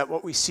is that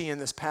what we see in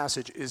this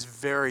passage is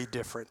very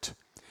different.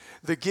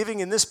 The giving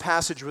in this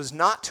passage was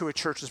not to a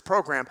church's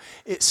program.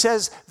 It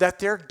says that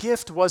their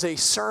gift was a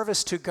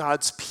service to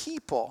God's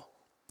people,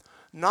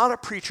 not a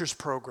preacher's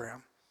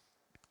program.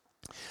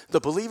 The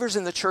believers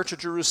in the church of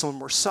Jerusalem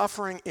were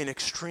suffering in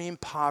extreme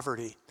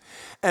poverty.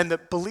 And the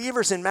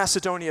believers in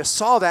Macedonia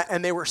saw that,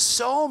 and they were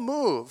so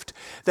moved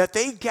that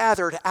they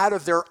gathered out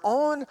of their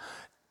own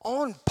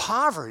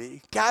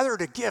poverty,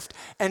 gathered a gift,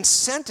 and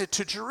sent it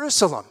to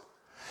Jerusalem.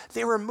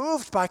 They were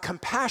moved by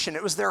compassion.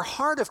 It was their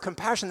heart of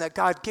compassion that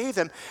God gave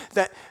them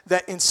that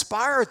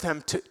inspired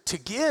them to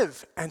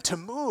give and to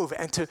move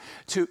and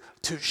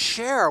to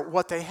share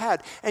what they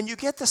had. And you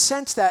get the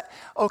sense that,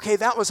 okay,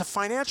 that was a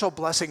financial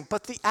blessing,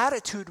 but the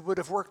attitude would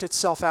have worked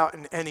itself out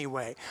in any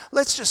way.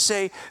 Let's just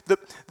say the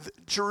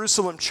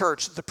Jerusalem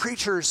church, the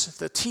preachers,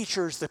 the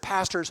teachers, the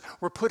pastors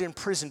were put in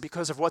prison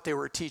because of what they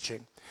were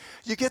teaching.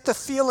 You get the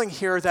feeling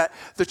here that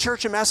the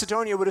church in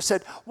Macedonia would have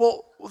said,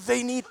 well,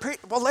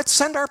 let's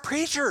send our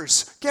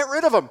preachers. Get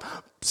rid of them.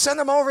 Send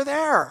them over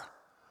there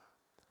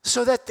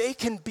so that they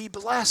can be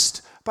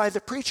blessed by the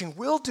preaching.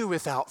 We'll do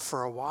without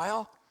for a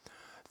while.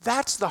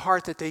 That's the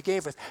heart that they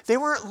gave with. They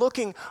weren't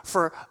looking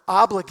for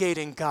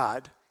obligating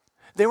God.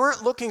 They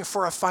weren't looking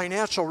for a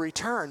financial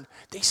return.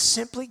 They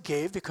simply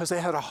gave because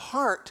they had a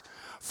heart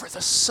for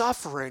the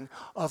suffering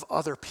of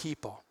other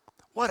people.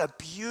 What a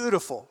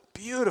beautiful,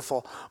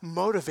 beautiful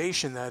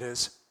motivation that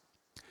is.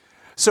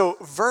 So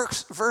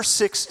verse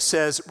 6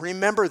 says,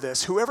 remember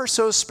this, whoever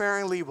sows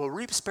sparingly will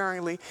reap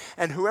sparingly,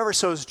 and whoever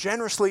sows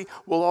generously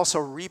will also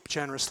reap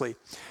generously.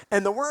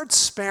 And the word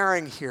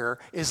sparing here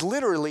is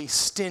literally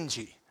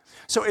stingy.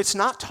 So it's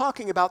not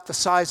talking about the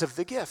size of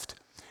the gift.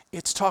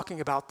 It's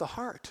talking about the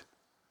heart.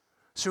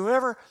 So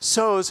whoever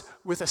sows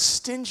with a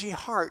stingy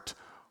heart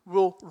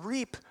will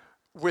reap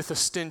with a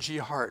stingy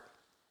heart.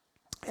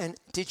 And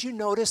did you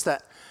notice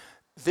that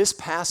this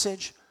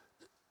passage,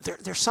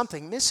 there's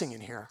something missing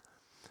in here?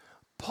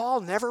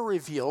 Paul never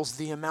reveals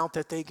the amount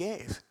that they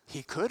gave.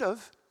 He could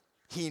have.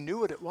 He knew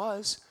what it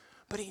was,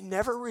 but he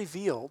never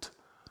revealed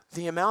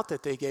the amount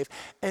that they gave.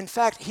 In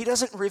fact, he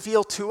doesn't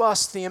reveal to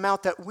us the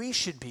amount that we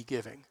should be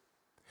giving.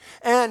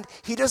 And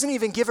he doesn't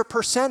even give a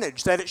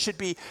percentage, that it should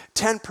be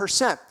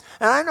 10%.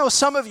 And I know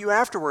some of you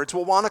afterwards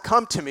will want to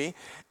come to me.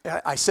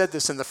 I said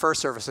this in the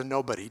first service and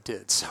nobody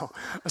did. So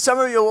some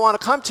of you will want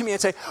to come to me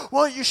and say,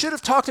 well, you should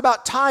have talked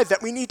about tithe,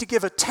 that we need to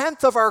give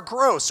 1/10 of our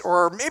gross,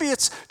 or maybe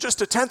it's just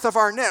 1/10 of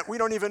our net. We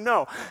don't even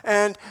know.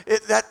 And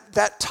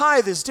that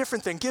tithe is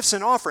different than gifts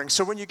and offerings.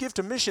 So when you give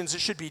to missions,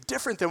 it should be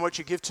different than what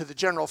you give to the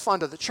general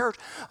fund of the church,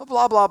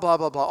 blah, blah, blah,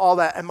 blah, blah, all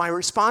that. And my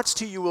response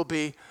to you will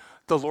be,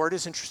 the Lord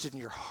is interested in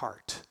your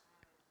heart.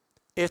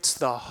 It's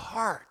the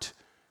heart.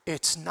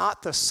 It's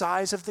not the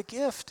size of the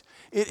gift.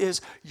 It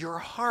is your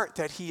heart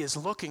that he is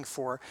looking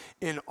for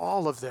in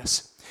all of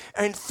this.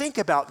 And think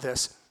about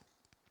this.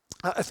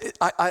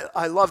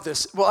 I love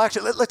this. Well,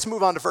 actually, let's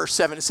move on to verse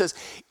 7. It says,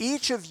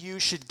 each of you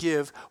should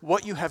give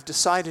what you have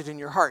decided in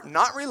your heart,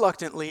 not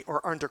reluctantly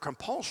or under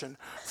compulsion,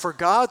 for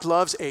God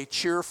loves a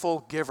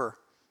cheerful giver.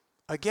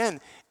 Again,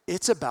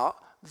 it's about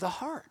the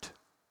heart.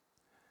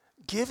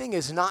 Giving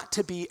is not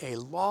to be a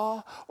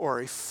law or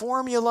a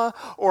formula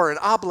or an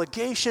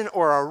obligation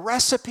or a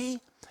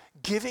recipe.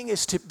 Giving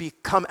is to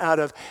come out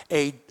of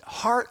a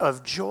heart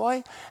of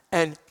joy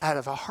and out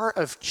of a heart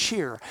of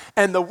cheer.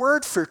 And the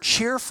word for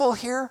cheerful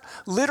here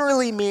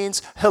literally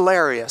means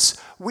hilarious.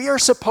 We are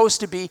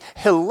supposed to be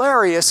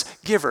hilarious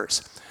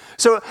givers.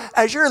 So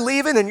as you're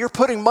leaving and you're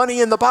putting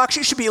money in the box,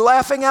 you should be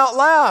laughing out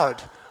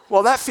loud.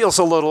 Well, that feels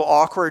a little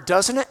awkward,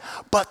 doesn't it?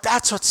 But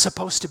that's what's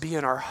supposed to be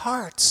in our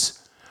hearts.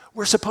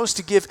 We're supposed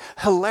to give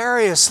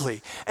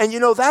hilariously. And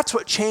that's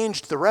what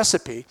changed the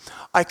recipe.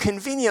 I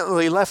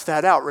conveniently left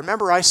that out.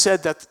 Remember, I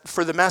said that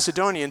for the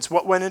Macedonians,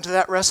 what went into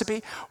that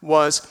recipe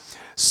was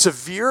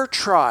severe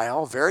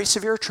trial, very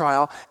severe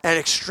trial, and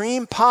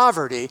extreme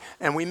poverty,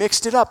 and we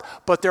mixed it up.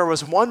 But there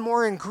was one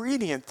more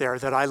ingredient there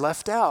that I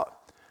left out.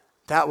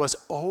 That was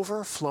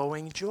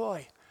overflowing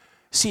joy.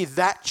 See,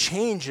 that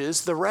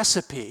changes the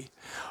recipe.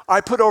 I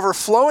put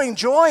overflowing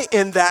joy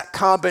in that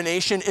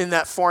combination, in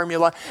that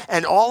formula,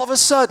 and all of a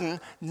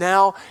sudden,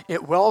 now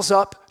it wells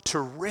up to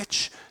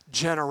rich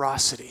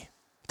generosity.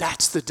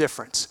 That's the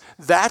difference.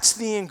 That's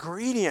the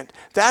ingredient.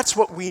 That's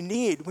what we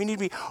need. We need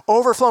to be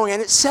overflowing.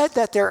 And it said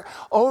that their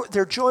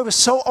joy was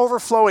so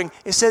overflowing.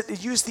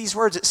 It used these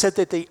words. It said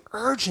that they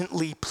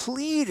urgently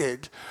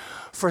pleaded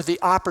for the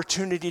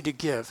opportunity to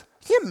give.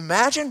 Can you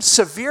imagine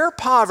severe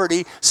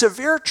poverty,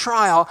 severe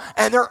trial,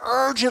 and they're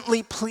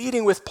urgently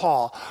pleading with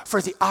Paul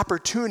for the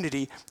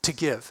opportunity to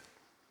give?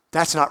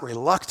 That's not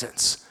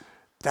reluctance.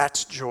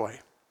 That's joy.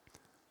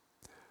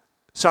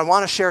 So I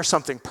want to share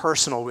something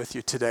personal with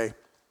you today.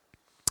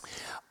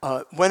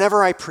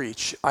 Whenever I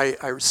preach,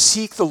 I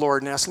seek the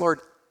Lord and ask,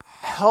 Lord,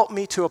 help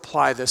me to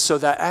apply this so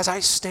that as I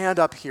stand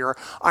up here,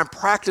 I'm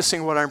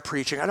practicing what I'm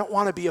preaching. I don't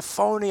want to be a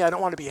phony. I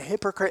don't want to be a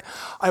hypocrite.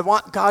 I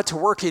want God to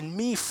work in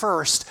me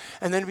first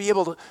and then be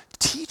able to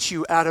teach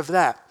you out of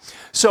that.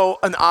 So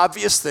an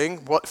obvious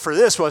thing for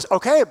this was,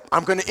 okay,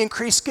 I'm going to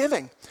increase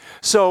giving.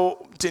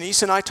 So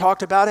Denise and I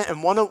talked about it,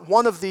 and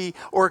one of the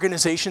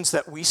organizations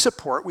that we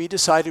support, we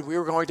decided we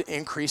were going to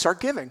increase our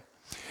giving.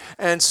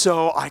 And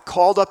so I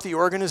called up the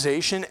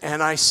organization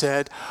and I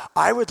said,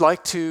 I would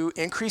like to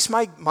increase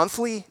my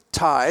monthly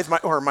tithe,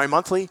 my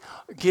monthly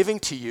giving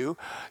to you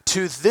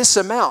to this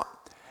amount.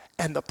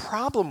 And the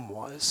problem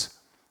was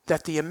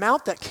that the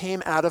amount that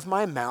came out of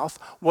my mouth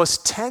was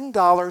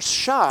 $10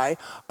 shy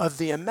of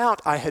the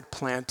amount I had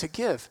planned to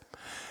give.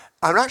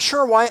 I'm not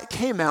sure why it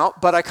came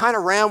out, but I kind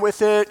of ran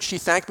with it. She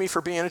thanked me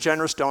for being a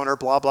generous donor,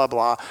 blah, blah,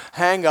 blah,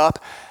 hang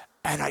up.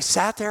 And I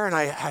sat there and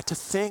I had to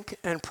think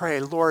and pray,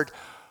 Lord,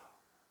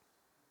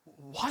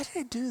 why did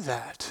I do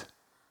that?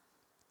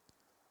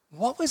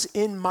 What was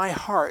in my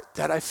heart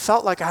that I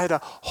felt like I had to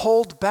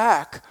hold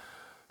back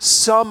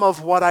some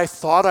of what I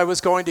thought I was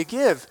going to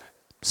give,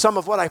 some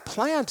of what I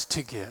planned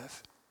to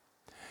give?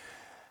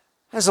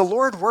 As the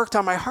Lord worked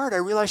on my heart, I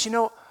realized,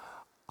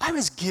 I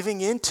was giving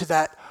into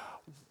that,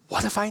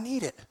 what if I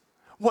need it?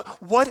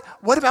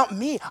 What about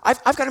me?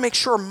 I've got to make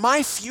sure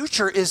my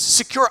future is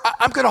secure.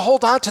 I'm going to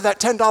hold on to that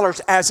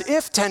 $10 as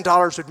if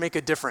 $10 would make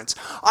a difference.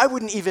 I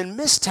wouldn't even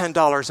miss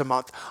 $10 a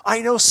month.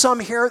 I know some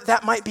here,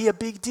 that might be a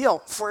big deal.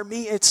 For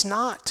me, it's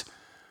not.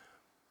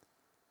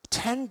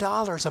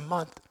 $10 a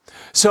month.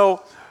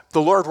 So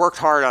the Lord worked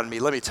hard on me,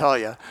 let me tell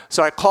you.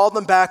 So I called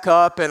them back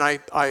up and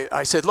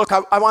I said, look,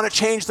 I want to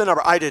change the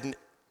number. I didn't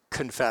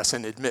confess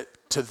and admit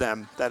to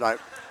them that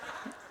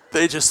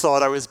they just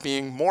thought I was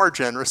being more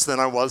generous than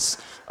I was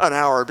an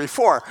hour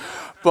before.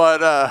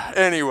 But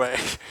anyway,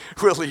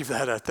 we'll leave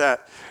that at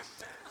that.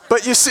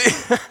 But you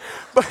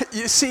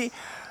see,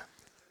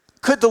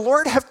 could the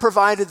Lord have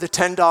provided the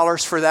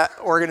 $10 for that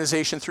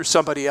organization through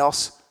somebody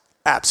else?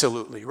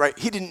 Absolutely, right?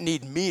 He didn't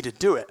need me to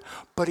do it,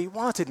 but he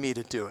wanted me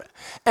to do it.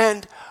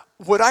 And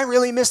would I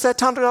really miss that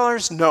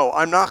 $10? No,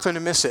 I'm not going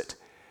to miss it.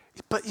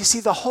 But you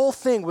see, the whole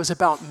thing was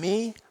about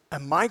me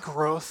and my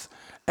growth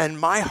and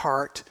my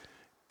heart.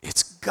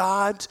 It's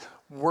God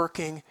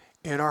working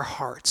in our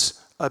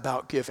hearts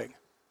about giving.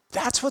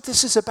 That's what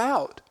this is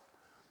about.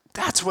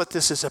 That's what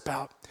this is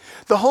about.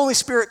 The Holy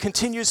Spirit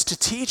continues to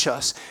teach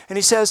us, and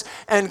he says,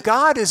 and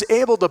God is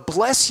able to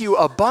bless you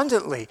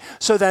abundantly,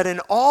 so that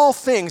in all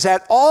things,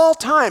 at all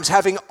times,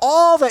 having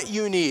all that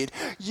you need,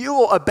 you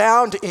will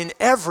abound in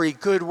every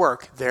good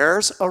work.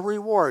 There's a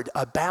reward,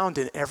 abound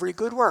in every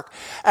good work.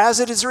 As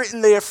it is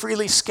written, they have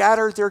freely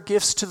scattered their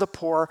gifts to the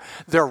poor,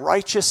 their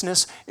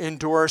righteousness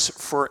endures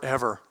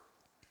forever.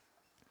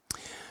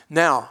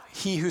 Now,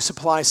 he who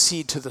supplies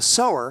seed to the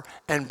sower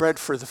and bread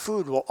for the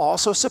food will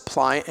also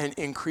supply and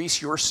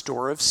increase your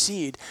store of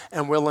seed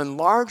and will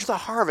enlarge the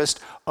harvest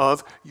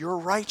of your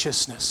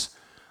righteousness.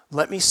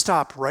 Let me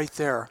stop right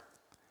there.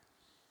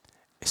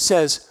 It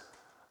says,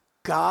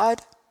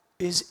 God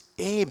is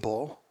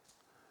able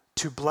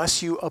to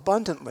bless you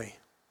abundantly.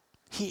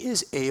 He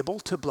is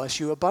able to bless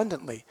you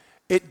abundantly.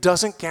 It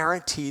doesn't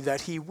guarantee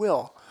that he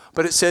will.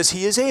 But it says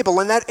he is able.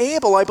 And that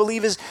able, I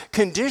believe, is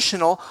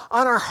conditional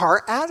on our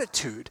heart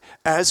attitude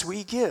as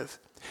we give.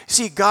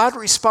 See, God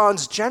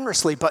responds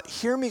generously, but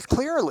hear me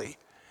clearly.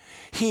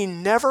 He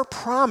never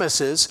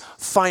promises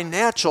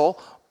financial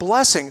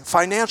blessing,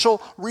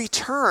 financial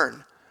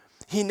return.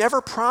 He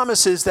never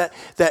promises that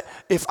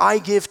if I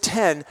give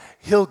 10,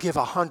 he'll give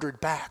 100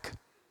 back.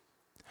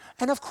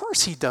 And of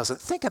course he doesn't.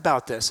 Think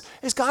about this.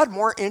 Is God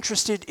more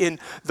interested in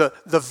the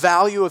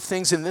value of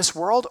things in this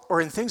world or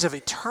in things of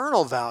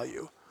eternal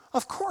value?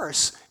 Of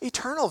course,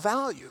 eternal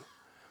value.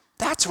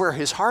 That's where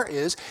his heart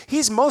is.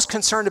 He's most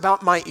concerned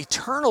about my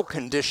eternal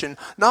condition,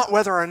 not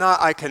whether or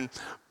not I can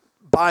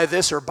buy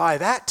this or buy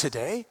that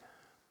today.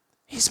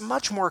 He's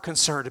much more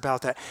concerned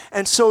about that.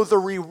 And so the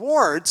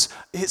rewards,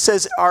 it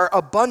says, are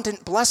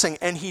abundant blessing.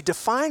 And he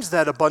defines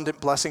that abundant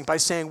blessing by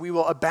saying we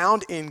will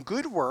abound in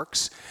good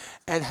works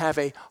and have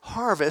a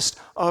harvest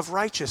of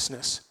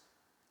righteousness.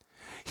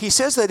 He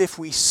says that if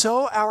we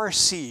sow our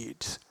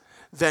seeds,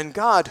 then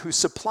God, who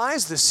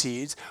supplies the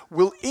seeds,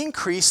 will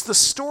increase the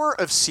store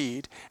of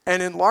seed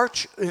and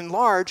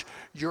enlarge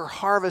your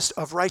harvest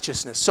of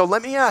righteousness. So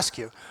let me ask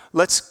you,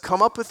 let's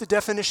come up with the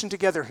definition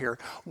together here.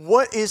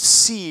 What is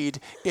seed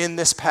in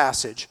this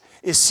passage?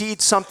 Is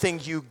seed something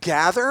you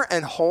gather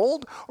and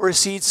hold, or is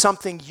seed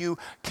something you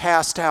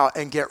cast out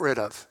and get rid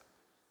of?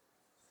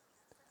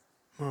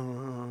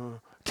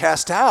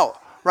 Cast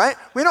out, right?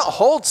 We don't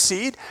hold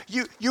seed.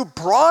 You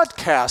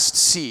broadcast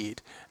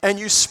seed. And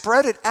you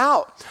spread it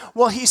out.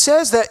 Well, he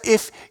says that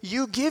if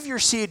you give your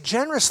seed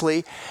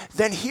generously,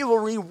 then he will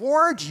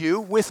reward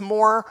you with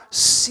more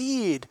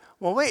seed.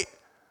 Well, wait,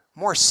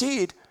 more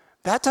seed?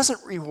 That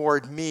doesn't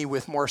reward me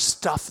with more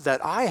stuff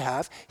that I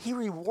have. He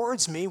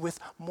rewards me with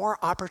more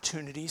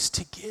opportunities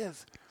to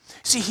give.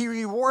 See, he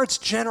rewards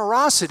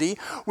generosity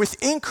with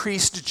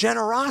increased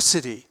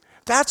generosity.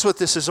 That's what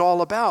this is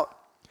all about.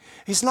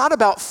 He's not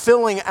about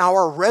filling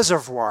our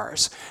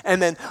reservoirs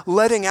and then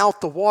letting out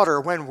the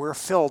water when we're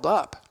filled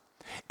up.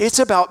 It's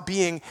about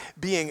being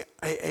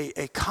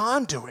a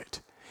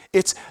conduit.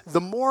 It's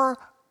the more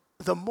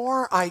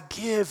I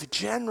give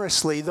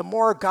generously, the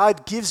more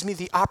God gives me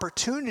the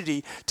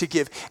opportunity to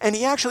give. And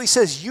he actually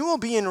says, you will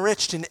be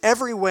enriched in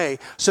every way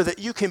so that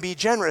you can be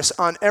generous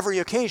on every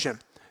occasion.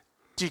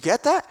 Do you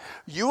get that?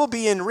 You will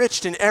be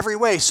enriched in every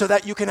way so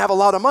that you can have a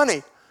lot of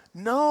money.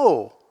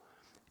 No.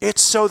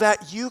 It's so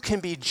that you can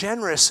be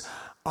generous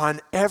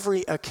on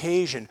every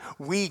occasion.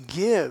 We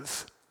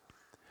give,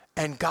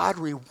 and God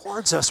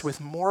rewards us with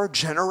more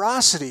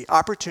generosity,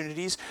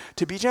 opportunities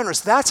to be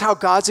generous. That's how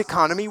God's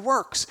economy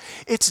works.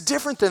 It's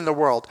different than the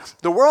world.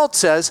 The world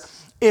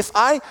says, if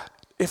I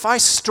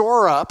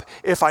store up,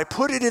 if I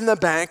put it in the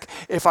bank,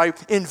 if I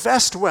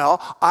invest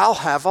well, I'll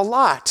have a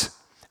lot.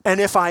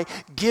 And if I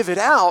give it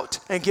out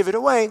and give it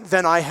away,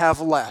 then I have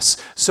less.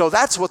 So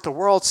that's what the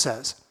world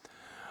says.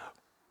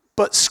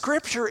 But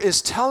Scripture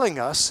is telling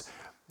us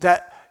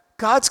that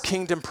God's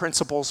kingdom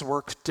principles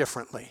work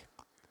differently.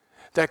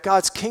 That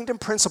God's kingdom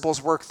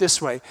principles work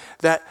this way,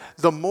 that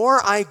the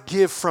more I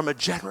give from a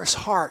generous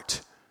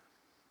heart,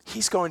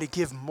 he's going to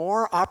give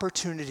more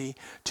opportunity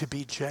to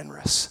be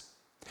generous.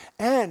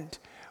 And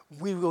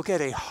we will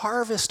get a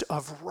harvest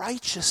of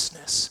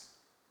righteousness.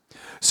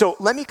 So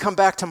let me come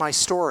back to my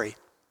story.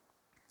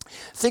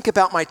 Think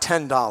about my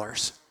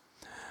 $10.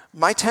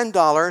 My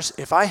 $10,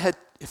 if I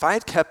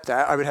had kept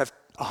that, I would have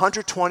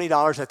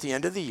 $120 at the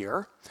end of the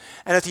year.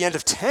 And at the end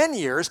of 10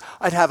 years,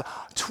 I'd have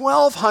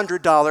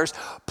 $1,200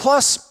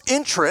 plus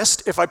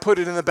interest. If I put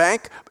it in the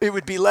bank, it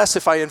would be less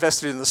if I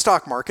invested in the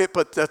stock market,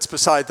 but that's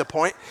beside the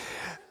point.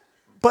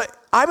 But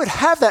I would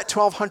have that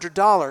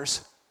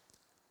 $1,200,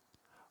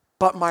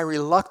 but my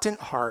reluctant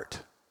heart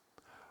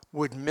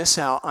would miss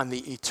out on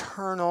the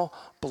eternal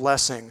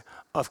blessing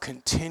of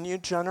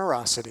continued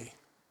generosity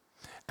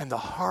and the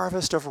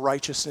harvest of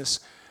righteousness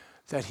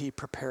that he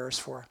prepares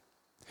for.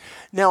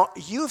 Now,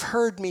 you've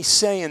heard me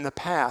say in the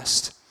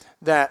past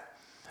that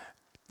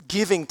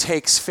giving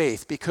takes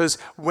faith, because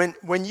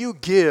when you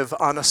give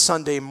on a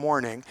Sunday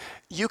morning,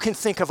 you can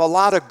think of a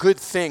lot of good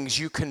things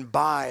you can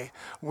buy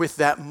with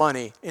that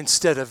money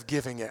instead of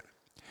giving it.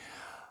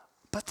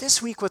 But this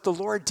week what the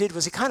Lord did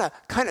was he kind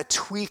of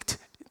tweaked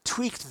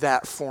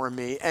that for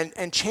me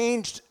and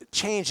changed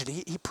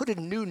it. He put a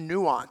new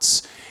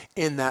nuance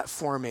in that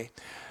for me.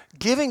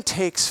 Giving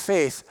takes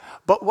faith,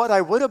 but what I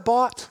would have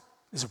bought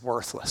is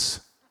worthless.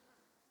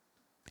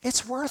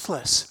 It's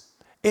worthless.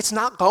 It's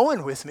not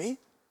going with me.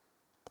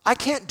 I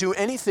can't do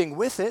anything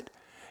with it.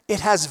 It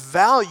has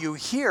value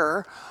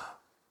here,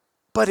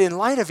 but in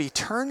light of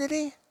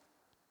eternity,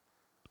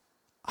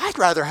 I'd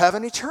rather have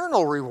an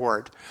eternal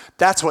reward.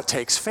 That's what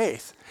takes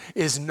faith,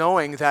 is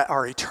knowing that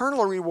our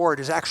eternal reward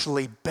is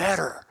actually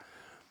better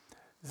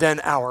than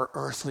our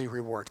earthly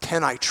reward.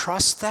 Can I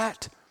trust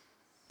that?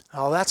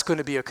 Oh, that's going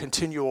to be a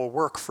continual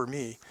work for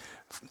me,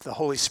 the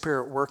Holy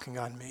Spirit working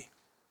on me.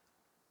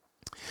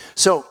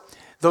 So,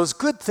 those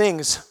good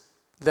things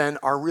then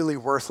are really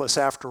worthless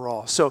after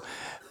all. So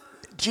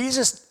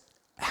Jesus,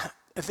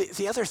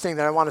 the other thing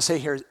that I want to say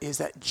here is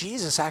that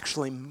Jesus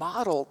actually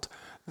modeled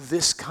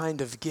this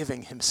kind of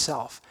giving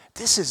himself.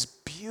 This is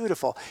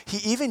beautiful. He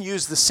even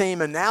used the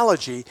same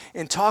analogy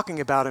in talking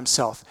about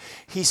himself.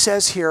 He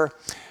says here,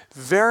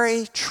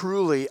 very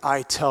truly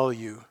I tell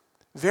you,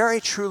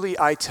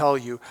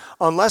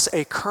 unless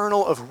a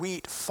kernel of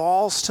wheat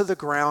falls to the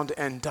ground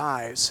and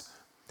dies,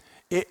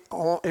 it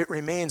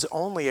remains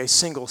only a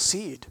single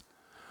seed.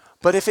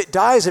 But if it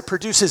dies, it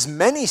produces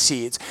many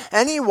seeds.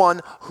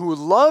 Anyone who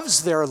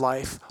loves their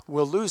life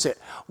will lose it,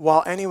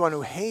 while anyone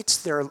who hates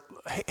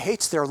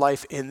their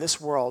life in this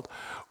world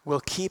will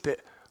keep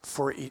it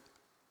for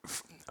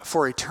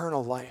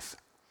eternal life.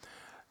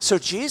 So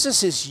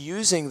Jesus is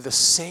using the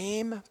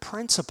same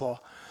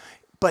principle,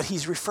 but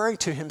he's referring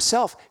to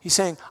himself. He's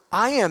saying,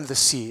 I am the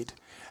seed,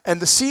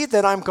 and the seed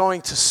that I'm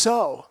going to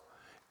sow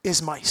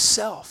is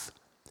myself.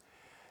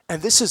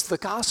 And this is the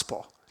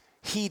gospel.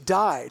 He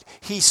died.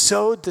 He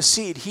sowed the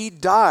seed. He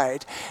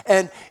died.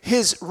 And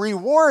his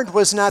reward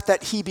was not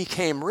that he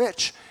became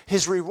rich.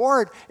 His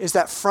reward is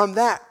that from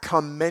that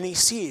come many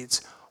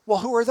seeds. Well,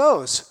 who are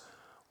those?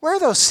 Where are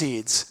those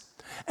seeds?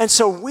 And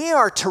so we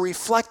are to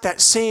reflect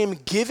that same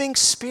giving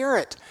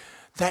spirit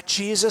that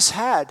Jesus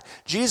had.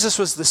 Jesus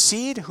was the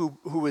seed who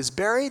was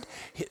buried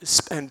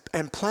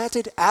and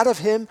planted. Out of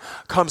him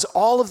comes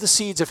all of the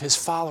seeds of his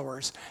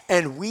followers.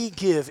 And we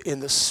give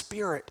in the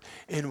spirit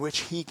in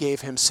which he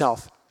gave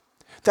himself.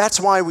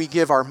 That's why we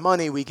give our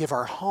money, we give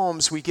our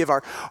homes, we give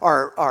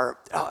our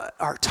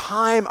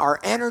time, our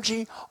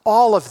energy,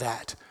 all of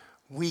that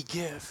we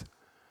give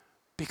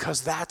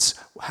because that's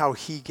how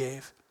he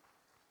gave.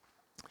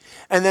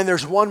 And then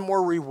there's one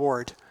more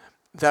reward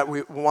that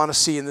we want to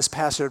see in this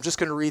passage. I'm just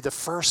going to read the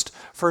first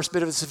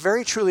bit of it. It's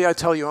very truly I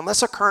tell you,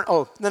 unless a current,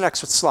 the next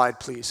slide,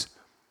 please.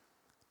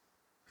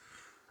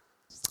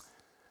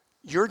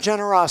 Your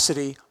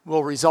generosity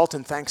will result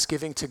in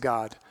thanksgiving to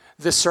God.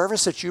 The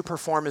service that you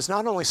perform is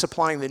not only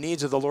supplying the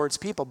needs of the Lord's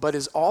people, but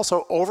is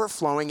also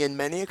overflowing in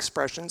many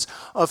expressions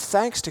of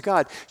thanks to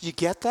God. You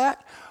get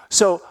that?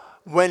 So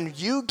when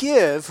you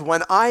give,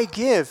 when I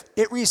give,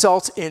 it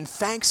results in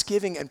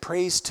thanksgiving and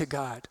praise to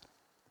God.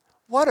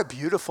 What a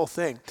beautiful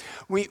thing.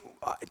 We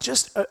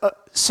just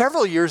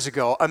several years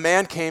ago, a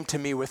man came to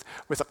me with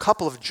a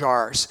couple of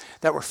jars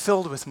that were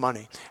filled with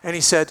money. And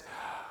he said,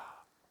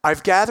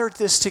 I've gathered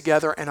this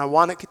together and I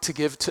want to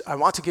give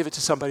it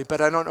to somebody, but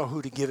I don't know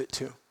who to give it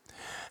to.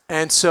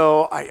 And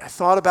so I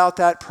thought about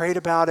that, prayed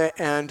about it,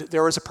 and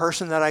there was a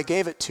person that I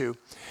gave it to.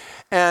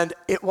 And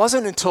it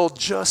wasn't until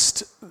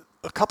just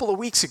a couple of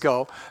weeks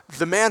ago,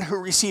 the man who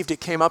received it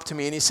came up to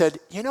me and he said,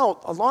 you know,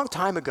 a long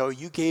time ago,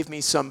 you gave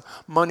me some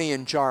money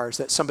in jars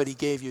that somebody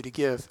gave you to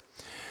give.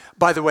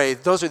 By the way,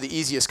 those are the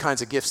easiest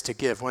kinds of gifts to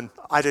give when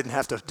I didn't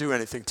have to do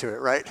anything to it,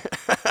 right?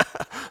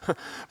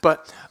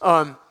 But,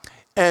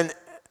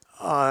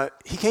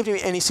 he came to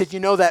me and he said, you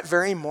know, that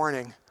very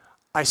morning,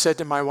 I said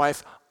to my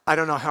wife, I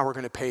don't know how we're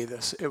going to pay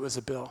this. It was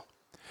a bill.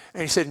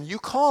 And he said, and you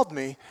called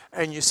me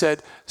and you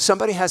said,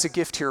 somebody has a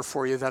gift here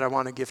for you that I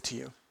want to give to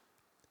you.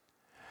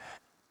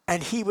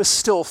 And he was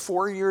still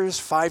 4 years,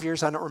 5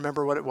 years, I don't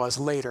remember what it was,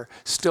 later,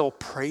 still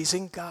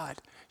praising God.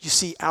 You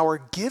see,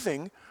 our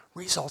giving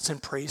results in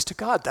praise to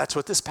God. That's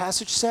what this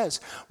passage says.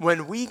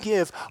 When we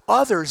give,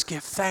 others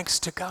give thanks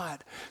to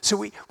God. So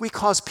we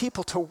cause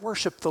people to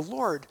worship the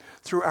Lord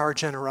through our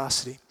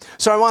generosity.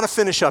 So I want to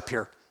finish up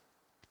here.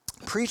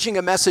 Preaching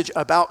a message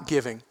about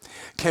giving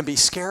can be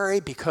scary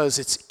because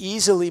it's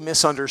easily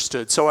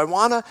misunderstood. So I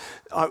want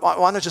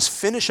to just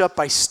finish up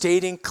by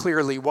stating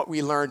clearly what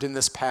we learned in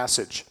this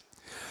passage.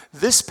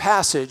 This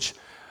passage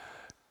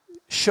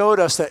showed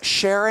us that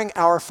sharing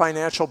our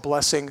financial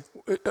blessing,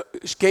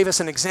 gave us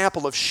an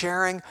example of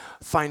sharing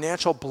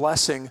financial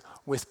blessing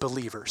with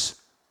believers.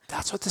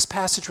 That's what this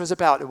passage was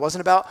about. It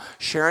wasn't about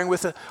sharing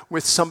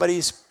with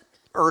somebody's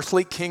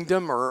earthly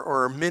kingdom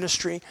or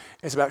ministry.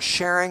 It's about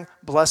sharing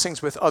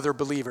blessings with other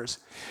believers.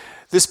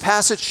 This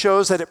passage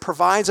shows that it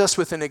provides us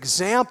with an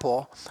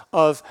example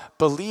of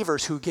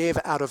believers who gave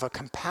out of a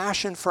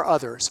compassion for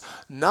others,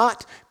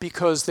 not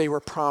because they were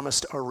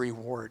promised a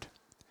reward.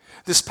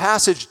 This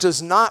passage does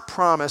not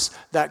promise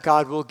that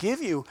God will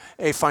give you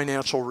a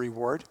financial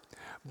reward,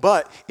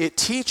 but it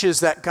teaches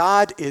that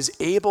God is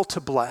able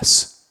to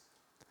bless.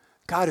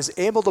 God is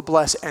able to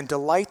bless and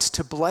delights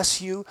to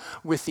bless you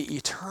with the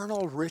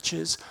eternal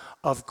riches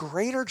of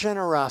greater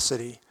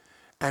generosity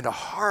and a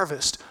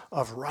harvest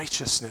of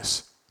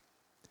righteousness.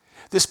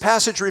 This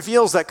passage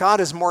reveals that God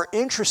is more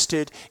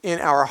interested in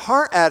our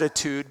heart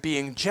attitude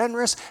being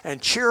generous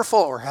and cheerful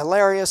or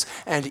hilarious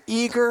and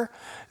eager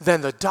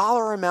than the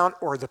dollar amount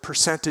or the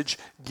percentage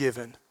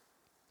given.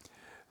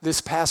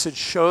 This passage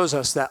shows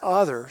us that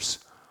others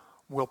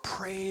will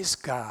praise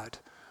God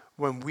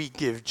when we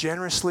give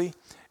generously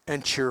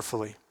and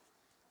cheerfully.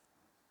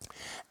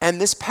 And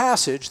this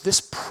passage,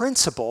 this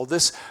principle,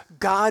 this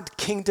God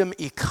kingdom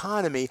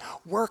economy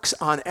works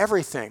on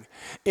everything.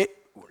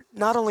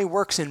 not only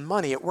works in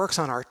money, it works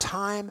on our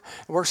time,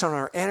 it works on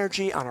our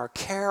energy, on our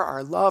care,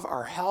 our love,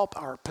 our help,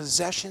 our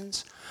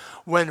possessions.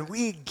 When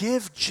we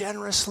give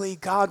generously,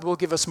 God will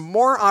give us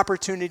more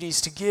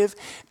opportunities to give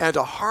and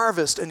a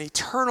harvest, an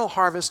eternal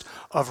harvest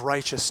of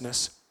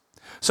righteousness.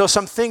 So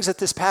some things that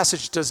this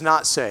passage does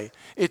not say.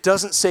 It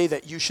doesn't say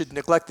that you should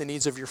neglect the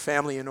needs of your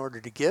family in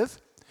order to give.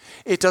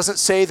 It doesn't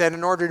say that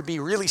in order to be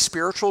really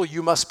spiritual,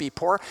 you must be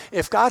poor.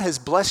 If God has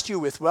blessed you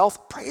with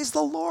wealth, praise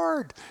the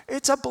Lord.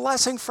 It's a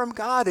blessing from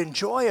God.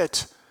 Enjoy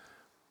it.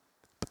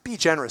 But be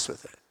generous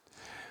with it.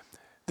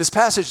 This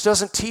passage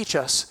doesn't teach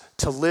us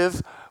to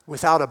live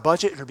without a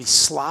budget or be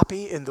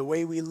sloppy in the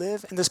way we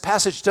live. And this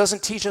passage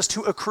doesn't teach us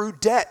to accrue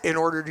debt in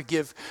order to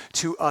give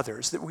to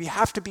others, that we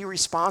have to be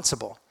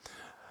responsible.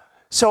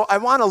 So I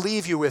want to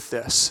leave you with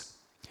this.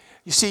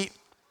 You see,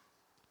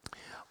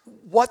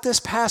 what this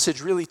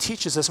passage really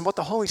teaches us and what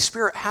the Holy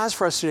Spirit has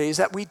for us today is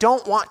that we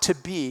don't want to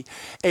be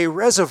a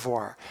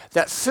reservoir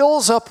that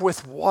fills up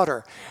with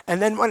water.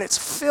 And then when it's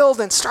filled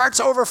and starts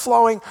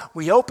overflowing,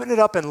 we open it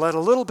up and let a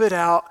little bit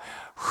out.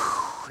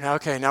 Now,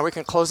 okay, now we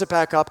can close it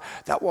back up.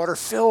 That water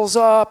fills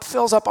up,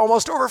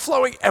 almost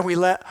overflowing, and we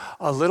let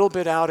a little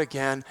bit out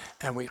again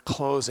and we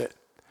close it.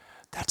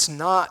 That's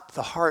not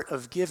the heart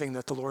of giving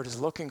that the Lord is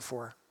looking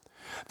for.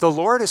 The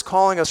Lord is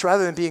calling us,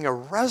 rather than being a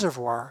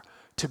reservoir,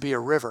 to be a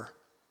river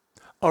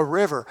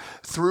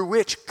through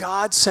which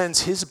God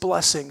sends his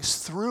blessings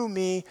through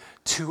me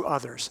to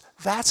others.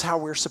 That's how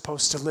we're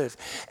supposed to live.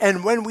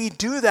 And when we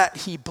do that,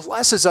 he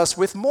blesses us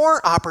with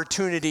more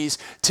opportunities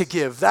to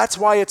give. That's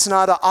why it's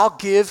not a I'll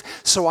give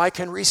so I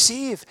can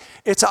receive.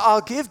 It's a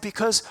I'll give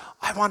because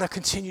I want to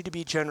continue to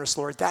be generous,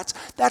 Lord.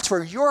 That's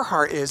where your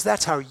heart is.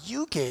 That's how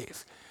you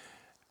gave.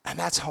 And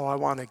that's how I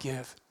want to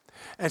give.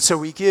 And so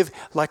we give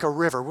like a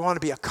river. We want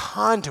to be a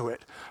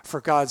conduit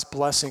for God's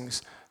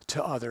blessings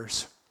to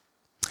others.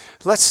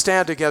 Let's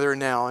stand together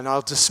now, and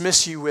I'll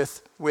dismiss you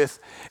with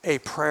a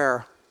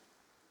prayer.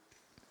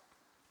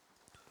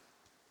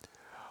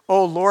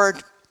 Oh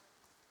Lord,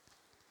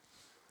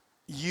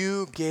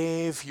 you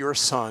gave your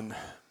Son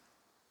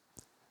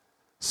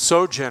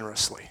so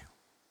generously,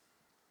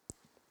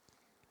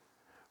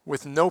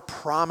 with no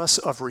promise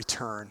of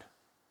return.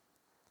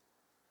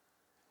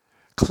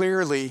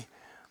 Clearly,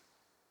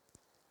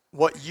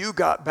 what you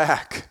got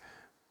back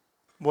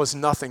was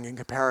nothing in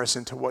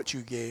comparison to what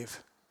you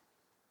gave.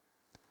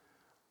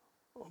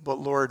 But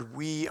Lord,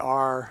 we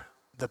are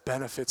the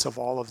benefits of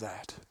all of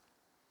that.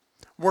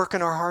 Work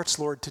in our hearts,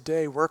 Lord,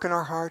 today. Work in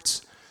our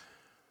hearts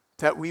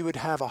that we would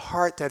have a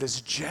heart that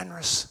is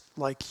generous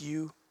like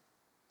you.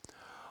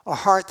 A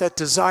heart that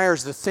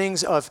desires the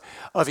things of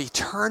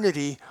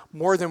eternity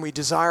more than we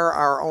desire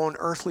our own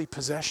earthly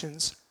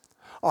possessions.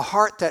 A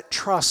heart that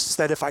trusts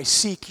that if I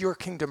seek your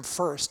kingdom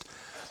first,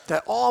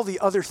 that all the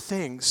other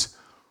things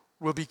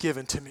will be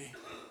given to me.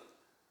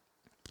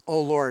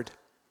 Oh Lord,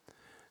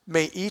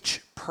 may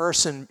each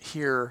person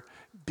here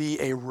be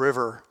a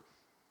river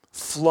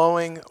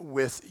flowing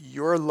with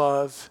your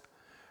love,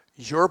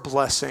 your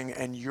blessing,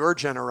 and your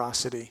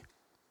generosity.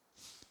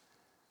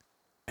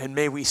 And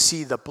may we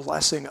see the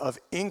blessing of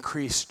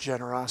increased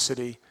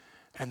generosity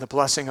and the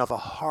blessing of a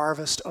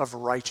harvest of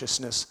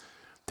righteousness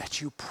that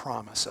you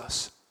promise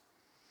us.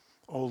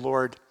 Oh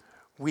Lord,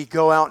 we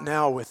go out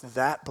now with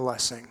that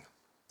blessing.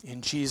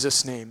 In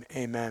Jesus' name,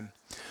 amen.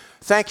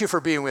 Thank you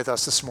for being with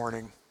us this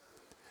morning.